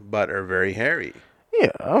human-esque, but are very hairy.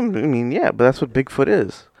 Yeah, I mean, yeah, but that's what Bigfoot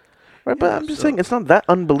is. Right, but Yeah, I'm just so- saying it's not that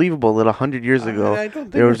unbelievable that 100 years ago I don't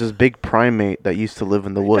think there was it's- this big primate that used to live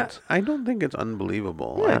in the woods. I don't think it's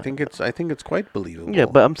unbelievable. Yeah. I think it's quite believable. Yeah,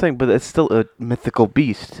 but I'm saying, but it's still a mythical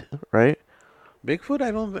beast, right? Bigfoot, I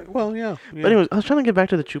don't think. Well, yeah. But anyways, I was trying to get back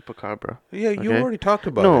to the chupacabra. Yeah, you okay. already talked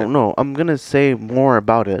about No, it. no, I'm gonna say more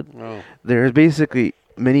about it. Oh. There's basically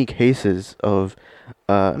many cases of,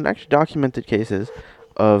 and actually documented cases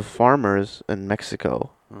of farmers in Mexico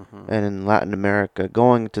and in Latin America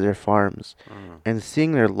going to their farms and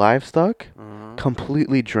seeing their livestock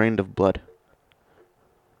completely drained of blood.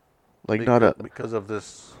 Like because of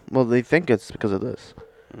this. well, they think it's because of this.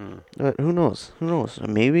 Mm. But who knows? Who knows?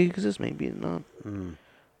 Maybe because this, maybe not. Mm.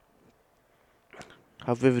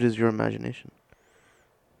 How vivid is your imagination?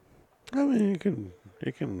 I mean,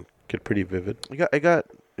 it can get pretty vivid. I got,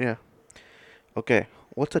 yeah. Okay,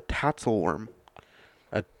 what's a tassel worm?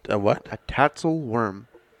 A what? A tassel worm.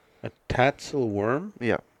 A tatsel worm?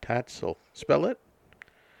 Yeah. Tatsel. Spell it.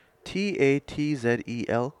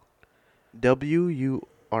 Tatzel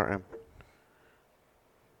WURM.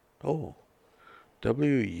 Oh.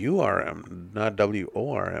 WURM, not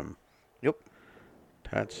WORM. Yep.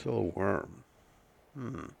 Tatsel worm.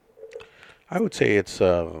 I would say it's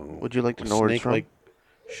Would you like to know where it's from? snake-like.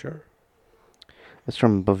 Sure. It's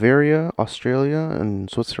from Bavaria, Australia, and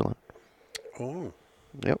Switzerland. Oh.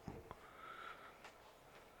 Yep.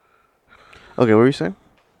 Okay, what were you saying?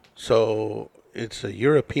 So it's a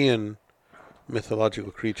European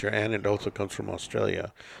mythological creature, and it also comes from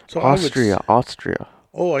Australia. So Austria.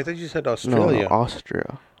 I thought you said Australia. No,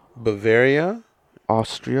 Austria. Bavaria.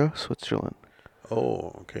 Austria, Switzerland.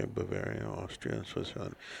 Oh, okay. Bavaria, Austria,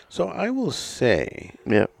 Switzerland. So I will say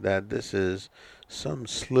Yeah. that this is some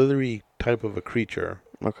slithery type of a creature,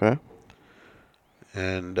 Okay.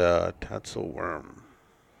 and tatsel worm.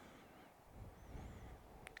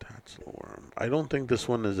 Tatsel worm. I don't think this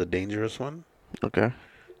one is a dangerous one. Okay.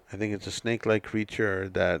 I think it's a snake-like creature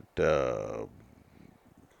that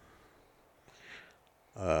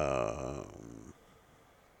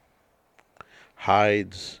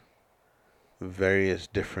hides various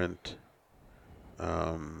different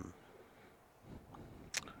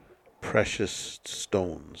precious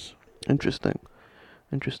stones. Interesting.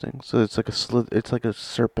 So it's like it's like a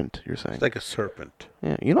serpent, you're saying. It's like a serpent.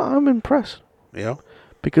 Yeah. I'm impressed Yeah?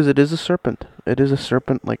 because it is a serpent. It is a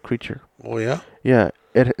serpent-like creature. Oh, yeah? Yeah,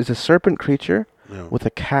 it is a serpent creature No. with a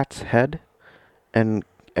cat's head and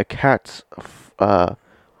a cat's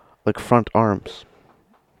like front arms.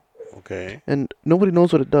 Okay. And nobody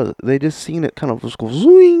knows what it does. They just seen it kind of just go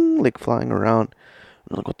zoing, like flying around.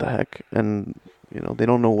 And like, what the heck? And they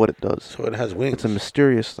don't know what it does. So it has wings. It's a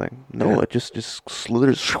mysterious thing. No, Yeah. it just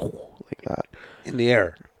slithers like that. in the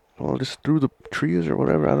air. Well, just through the trees or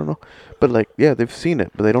whatever. I don't know. But like, yeah, they've seen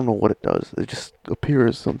it, but they don't know what it does. It just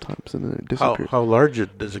appears sometimes and then it disappears. How large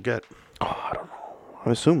does it get? Oh, I don't know.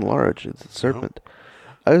 I assume large. It's a serpent.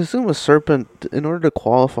 I assume a serpent, in order to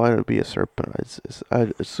qualify to be a serpent,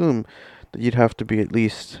 I'd assume that you'd have to be at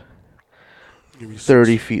least Maybe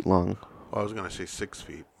 30 6. feet long. Well, I was gonna say 6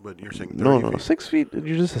 feet, but you're saying No, 30 no, feet. 6 feet,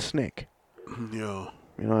 you're just a snake. Yeah.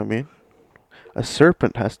 You know what I mean? A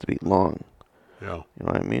serpent has to be long. Yeah. You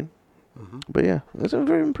know what I mean? Mm-hmm. But yeah, I'm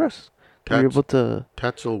very impressed. You're able to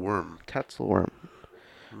Tatzel worm. tassel worm.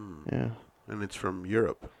 Hmm. Yeah. And it's from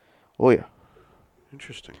Europe. Oh yeah.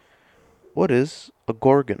 Interesting. What is a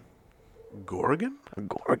gorgon? Gorgon? A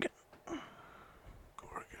gorgon.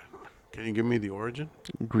 Gorgon. Can you give me the origin?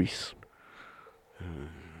 Greece.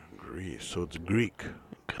 Greece. So it's Greek.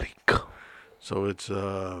 Greek. So it's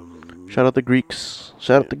Shout out the Greeks.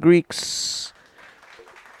 Shout out the Greeks.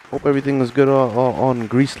 Hope everything is good on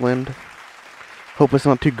Greaseland. Hope it's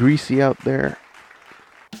not too greasy out there.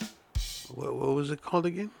 what was it called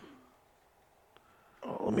again?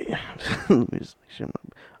 Oh, let me just make sure.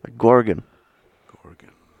 A gorgon.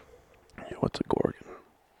 Gorgon. Yeah, what's a gorgon?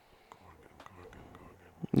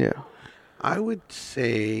 Yeah. I would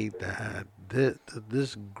say that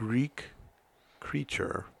this Greek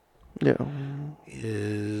creature Yeah.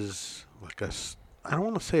 is like I don't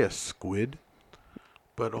want to say a squid,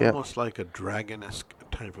 but Yeah. almost like a dragon-esque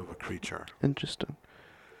type of a creature, Interesting.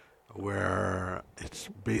 where it's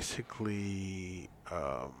basically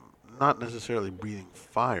not necessarily breathing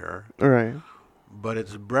fire, All right. but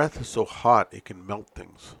its breath is so hot it can melt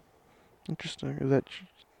things. Interesting. Is that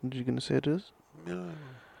what you gonna say it is? Yeah.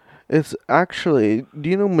 It's actually. Do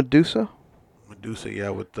you know Medusa? Medusa, yeah,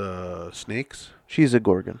 with the snakes. She's a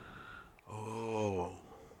gorgon. Oh.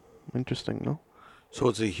 Interesting, no? So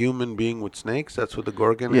it's a human being with snakes? That's what the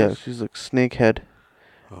Gorgon Yeah, is? she's like snake head,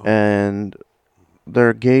 Oh. and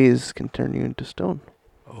their gaze can turn you into stone.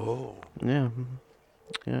 Oh. Yeah.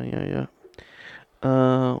 Yeah.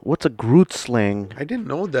 What's a Groot slang? I didn't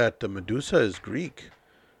know that the Medusa is Greek.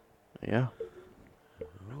 Yeah.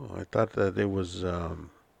 Oh, I thought that it was...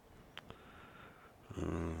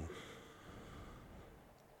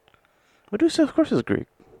 Medusa, of course, is Greek.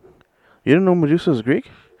 You didn't know Medusa is Greek?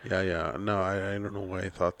 yeah. No, I don't know why I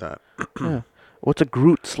thought that. Yeah. What's a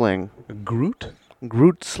Groot slang? Groot?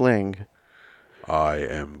 Groot slang. I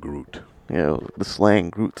am Groot. Yeah, the slang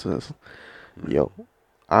Groot says. Yo,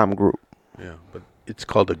 I'm Groot. Yeah, but it's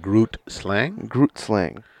called a Groot slang? Groot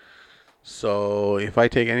slang. So if I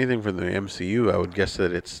take anything from the MCU, I would guess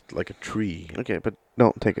that it's like a tree. Okay, but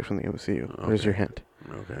don't take it from the MCU. There's your hint.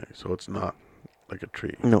 Okay, so it's not like a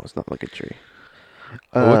tree. No, it's not like a tree.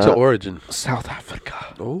 What's the origin? South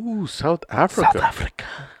Africa. Oh, South Africa. South Africa.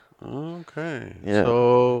 Okay. Yeah.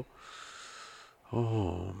 So,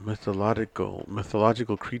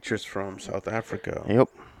 mythological creatures from South Africa. Yep.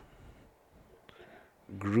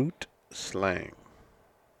 Groot slang.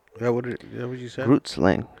 Is that what you said? Groot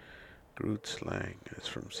slang. Groot slang. It's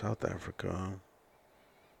from South Africa.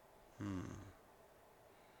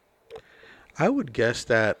 I would guess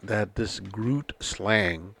that this Groot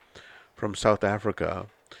slang from South Africa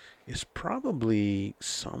is probably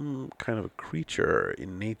some kind of a creature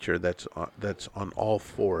in nature that's on all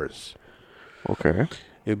fours. Okay.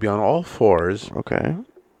 It'd be on all fours, Okay.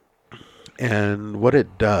 and what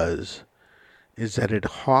it does is that it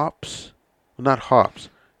hops, not hops,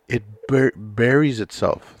 it buries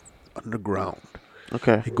itself underground.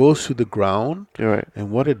 Okay. It goes through the ground, You're right.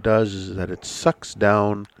 and what it does is that it sucks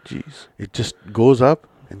down. Jeez. It just goes up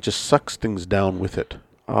and just sucks things down with it,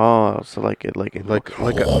 Oh, so like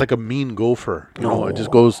like a mean gopher. You know, it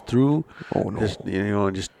just goes through, Oh no. just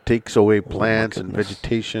and just takes away plants and goodness.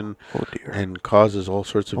 vegetation Oh dear. and causes all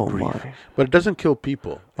sorts of Oh grief. my. But it doesn't kill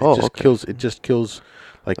people. It Oh, just okay. kills. It just kills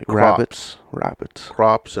like Rabbits. Rabbits.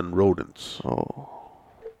 crops and rodents. Oh.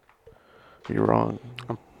 You're wrong.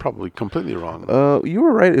 I'm probably completely wrong. You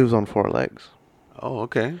were right. It was on 4 legs. Oh,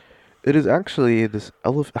 okay. It is actually this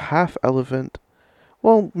half elephant.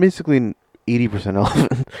 Well, basically 80%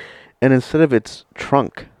 elephant. And instead of its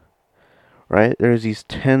trunk, right, there's these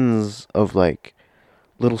tens of like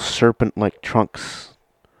little serpent-like trunks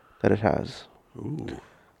that it has. Ooh.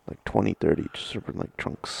 Like 20, 30 serpent-like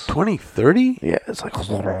trunks. 20, 30? Yeah, it's like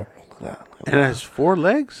that. And it has 4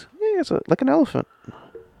 legs? Yeah, it's like an elephant.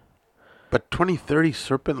 But 20, 30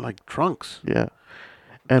 serpent-like trunks. Yeah.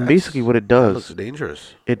 And That's- basically what it That looks does,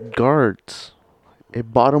 dangerous. it guards a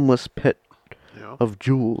bottomless pit Yeah. of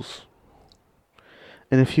jewels.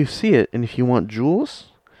 And if you see it, and if you want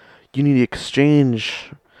jewels, you need to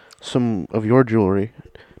exchange some of your jewelry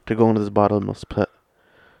to go into this bottomless pit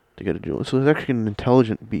to get a jewel. So it's actually an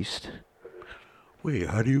intelligent beast. Wait,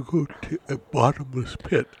 how do you go to a bottomless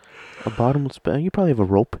pit? A bottomless pit. You probably have a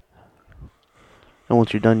rope. And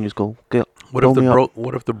once you're done, you just go. What Pull me up.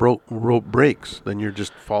 What if the rope breaks? Then you're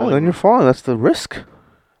just Oh, falling. then you're falling. That's the risk.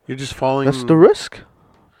 You're just falling. That's the risk.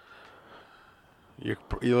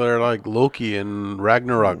 You're like Loki in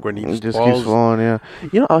Ragnarok when he It just just falls. keeps falling, yeah.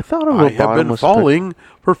 You know, I thought of a I have been bottomless falling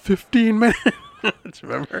for 15 minutes.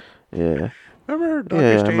 Remember? pit. Remember Doctor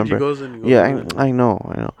Yeah, I Strange? remember. He goes in. Yeah, I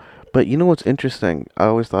know. But you know what's interesting? I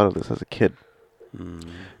always thought of this as a kid.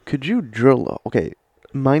 Could you drill? Okay,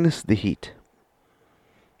 minus the heat.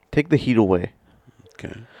 Take the heat away.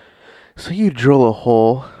 Okay. So you drill a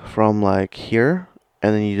hole from like here,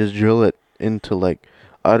 and then you just drill it into like,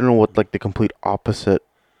 I don't know what like the complete opposite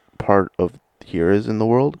part of here is in the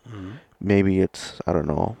world. Maybe it's, I don't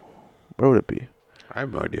know, where would it be? I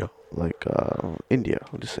have no idea. Like India.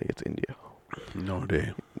 I'll just say it's India. No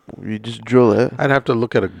idea. You just drill it. I'd have to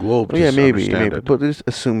look at a globe. Yeah, to maybe, understand it. but just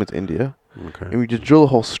assume it's India. Okay. And we just drill a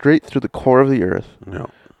hole straight through the core of the earth No.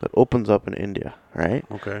 that opens up in India, right?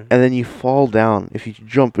 Okay. And then you fall down. If you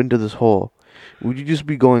jump into this hole, would you just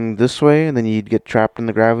be going this way, and then you'd get trapped in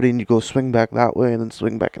the gravity, and you go swing back that way, and then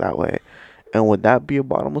swing back that way? And would that be a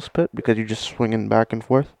bottomless pit because you're just swinging back and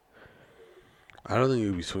forth? I don't think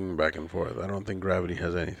you'd be swinging back and forth. I don't think gravity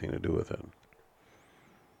has anything to do with it.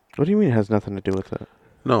 What do you mean it has nothing to do with it?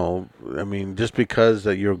 No, I mean just because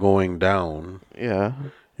that you're going down, Yeah.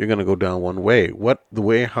 you're going to go down one way. What the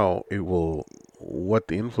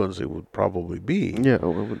influence it would probably be, Yeah.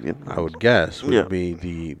 I would guess, would Yeah. be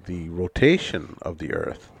the rotation of the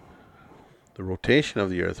Earth. The rotation of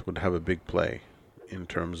the Earth would have a big play in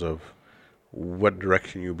terms of what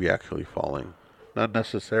direction you'll be actually falling, not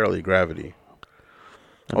necessarily gravity.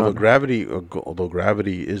 Although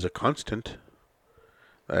gravity is a constant,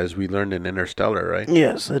 as we learned in Interstellar, right?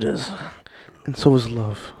 Yes, it is. And so is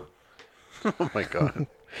love. Oh my God.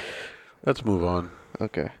 Let's move on.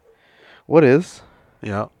 Okay. What is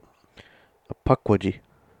Yeah. a pukwudgie?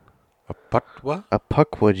 A patwa? A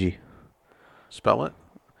pukwudgie. Spell it.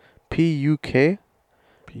 PUKWD.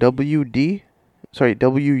 Sorry,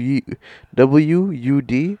 WUD.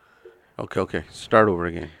 Okay. Start over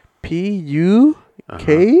again. PUKWU.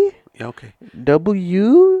 Yeah, okay.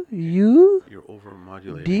 You're over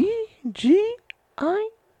modulating. DGIE.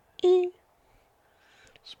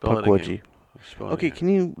 Spell it Pukwudgie. again. Spell it Okay, again. can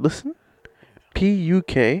you listen?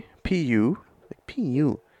 PUK.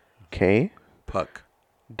 Puk.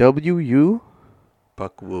 WU.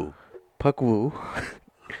 Puk Wu. Puk Wu.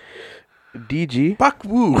 DG. Puk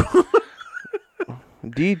Wu.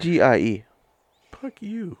 DGIE. Puk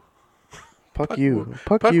you. Puck you.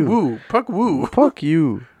 Puk Wu. Puk Wu. Puck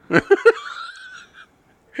you.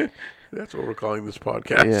 That's what we're calling this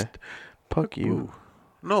podcast. Yeah. Puck you. Wu.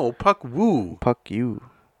 No, Puk Wu. Puck you.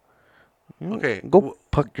 Okay. Go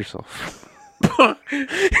puck yourself.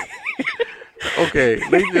 Okay,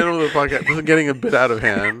 ladies and gentlemen of the podcast, this is getting a bit out of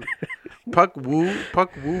hand. Puk Wu,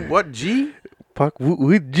 what, G? Puck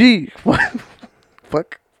Wu G.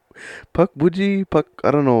 Puck Wuji. Puck.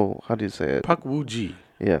 I don't know how do you say it. Puk Wu G.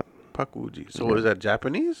 Yeah. Puk Wu G. So what is that,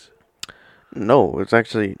 Japanese? No, it's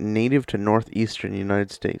actually native to northeastern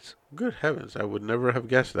United States. Good heavens, I would never have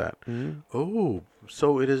guessed that. Mm-hmm. Oh,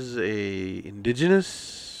 so it is a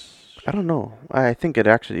indigenous? I don't know. I think it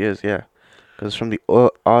actually is, yeah. Because it's from the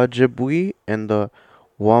Ojibwe and the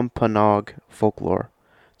Wampanoag folklore.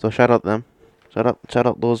 So shout out them. Shout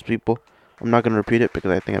out those people. I'm not going to repeat it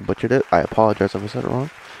because I think I butchered it. I apologize if I said it wrong.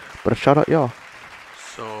 But a shout out y'all.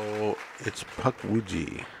 So it's Puk Wu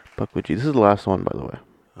G. Puk Wuji. This is the last one, by the way.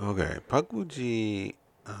 Okay, Puk Wu G,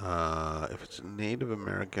 if it's Native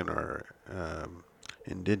American or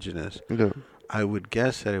indigenous, Yeah. I would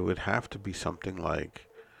guess that it would have to be something like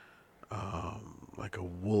a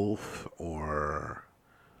wolf or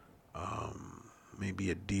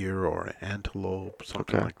maybe a deer or an antelope,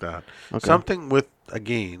 something Okay. like that. Okay. Something with,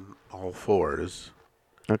 again, all fours.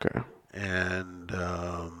 Okay. And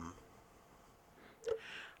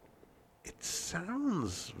it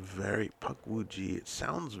sounds very Pukwuji. It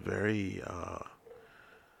sounds very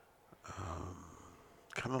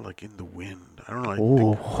kind of like in the wind. I don't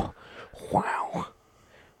know. Oh, wow.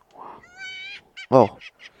 Oh,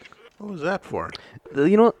 What was that for?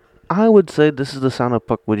 you know what? I would say this is the sound a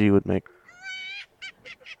Puk Wuji would make.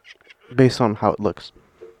 Based on how it looks.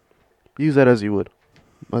 Use that as you would.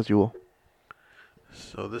 As you will.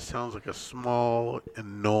 So this sounds like a small,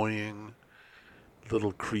 annoying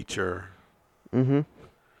little creature Mm-hmm.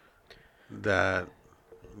 that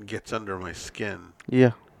gets under my skin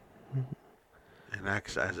Yeah. and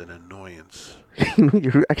acts as an annoyance.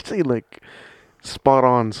 You're actually like spot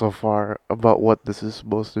on so far about what this is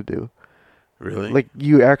supposed to do. Really? Like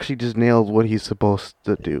you actually just nailed what he's supposed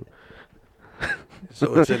to do.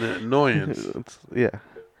 So it's an annoyance. Yeah.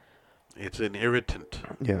 It's an irritant.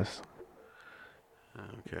 Yes.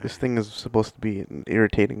 Okay. This thing is supposed to be an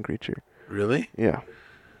irritating creature. Really? Yeah.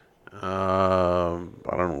 I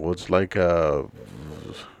don't know. It's like a.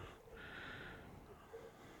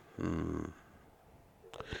 Hmm,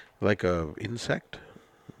 like a insect?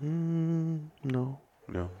 No.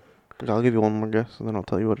 No. I'll give you one more guess, and then I'll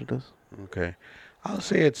tell you what it is. Okay. I'll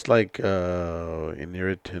say it's like an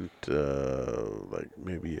irritant, like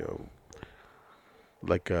maybe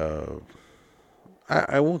like a.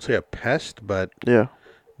 I won't say a pest, Yeah.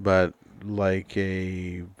 but like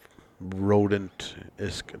a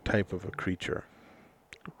rodent-esque type of a creature.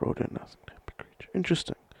 Rodent as a type of creature.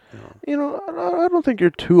 Interesting. You know. You know, I don't think you're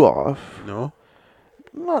too off. No?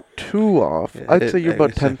 Not too off. I'd say you're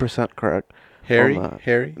about It's a 10% correct. hairy? on that.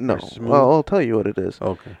 Hairy? No. Or smooth? Well, I'll tell you what it is.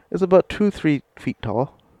 Okay. It's about 2-3 feet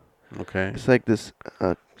tall. Okay. It's like this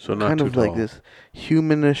So not kind too of like tall. this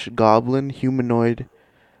humanish goblin, humanoid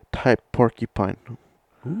type porcupine.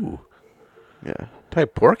 Ooh. Yeah.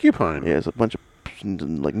 Type porcupine. Yeah, it's a bunch of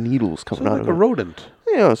like needles coming So out like of a it. rodent.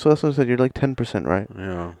 Yeah, so that's what I said. You're like 10%, right?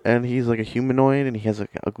 Yeah. And he's like a humanoid, and he has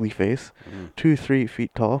like an ugly face, Mm. 2-3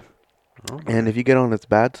 feet tall. Okay. And if you get on its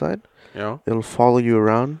bad side, Yeah. it'll follow you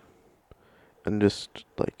around and just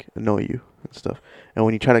like annoy you and stuff. And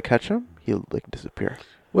when you try to catch him, he'll like disappear.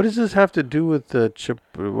 What does this have to do with the chip?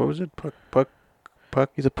 What was it? Puck?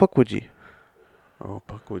 He's a Puk Wu. Oh,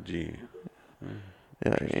 Puk Wu.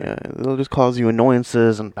 Yeah, yeah. It'll just cause you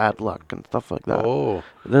annoyances and bad luck and stuff like that. Oh.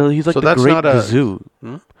 He's like So the that's great not a- gazoo.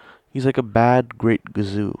 Hmm? He's like a bad great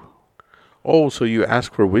gazoo. Oh, so you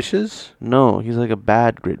ask for wishes? No, he's like a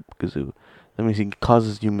bad great gazoo. That means he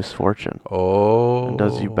causes you misfortune Oh. and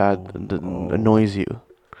does you bad and annoys you.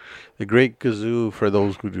 The Great Kazoo, for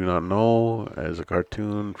those who do not know, is a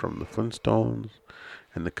cartoon from the Flintstones.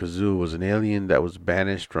 And the Kazoo was an alien that was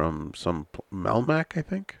banished from some Melmac, I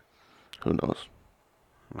think. Who knows?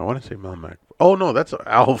 I want to say Melmac. Oh no, that's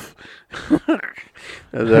Alf.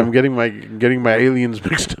 I'm getting my aliens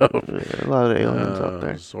mixed up. Yeah, a lot of aliens out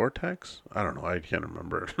there. Zortax? I don't know. I can't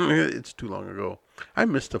remember. It's too long ago. I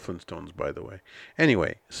missed the Flintstones, by the way.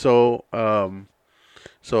 Anyway, so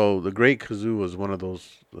the Great Kazoo was one of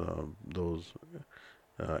those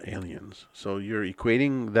aliens. So you're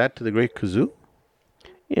equating that to the Great Kazoo?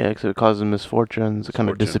 Yeah, because it causes misfortunes. It kind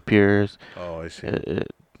of Misfortune. disappears. Oh, I see. It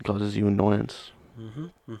causes you annoyance.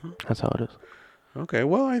 Mm-hmm. That's how it is. Okay,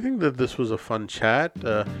 well, I think that this was a fun chat.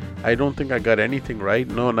 I don't think I got anything right.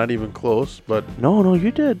 No, not even close. But No,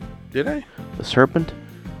 you did. did I? The serpent.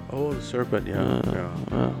 Oh, the serpent. Yeah.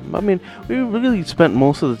 I mean, we really spent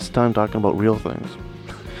most of this time talking about real things.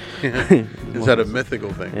 Is that a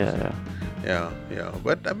mythical thing? Yeah. Yeah.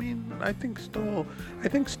 But I mean, I think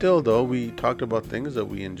still though, we talked about things that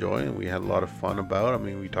we enjoy and we had a lot of fun about. I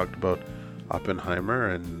mean, we talked about Oppenheimer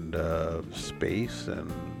and space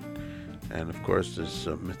and of course this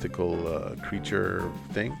mythical creature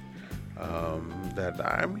thing that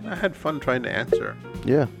I had fun trying to answer.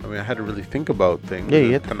 Yeah. I mean, I had to really think about things. Yeah, you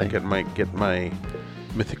and had to kind of think. get my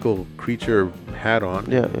mythical creature hat on.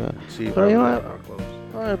 Yeah. And see if But I you know was what? that close.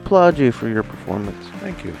 I applaud you for your performance.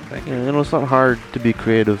 Thank you. Yeah, you know, it's not hard to be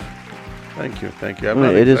creative. Thank you. I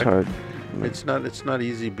mean, it is hard. It's not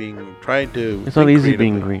easy being trying to. It's not think easy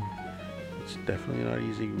being creatively. green. It's definitely not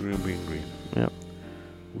easy being green. Yeah.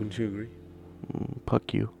 Wouldn't you agree?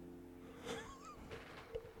 Puck you.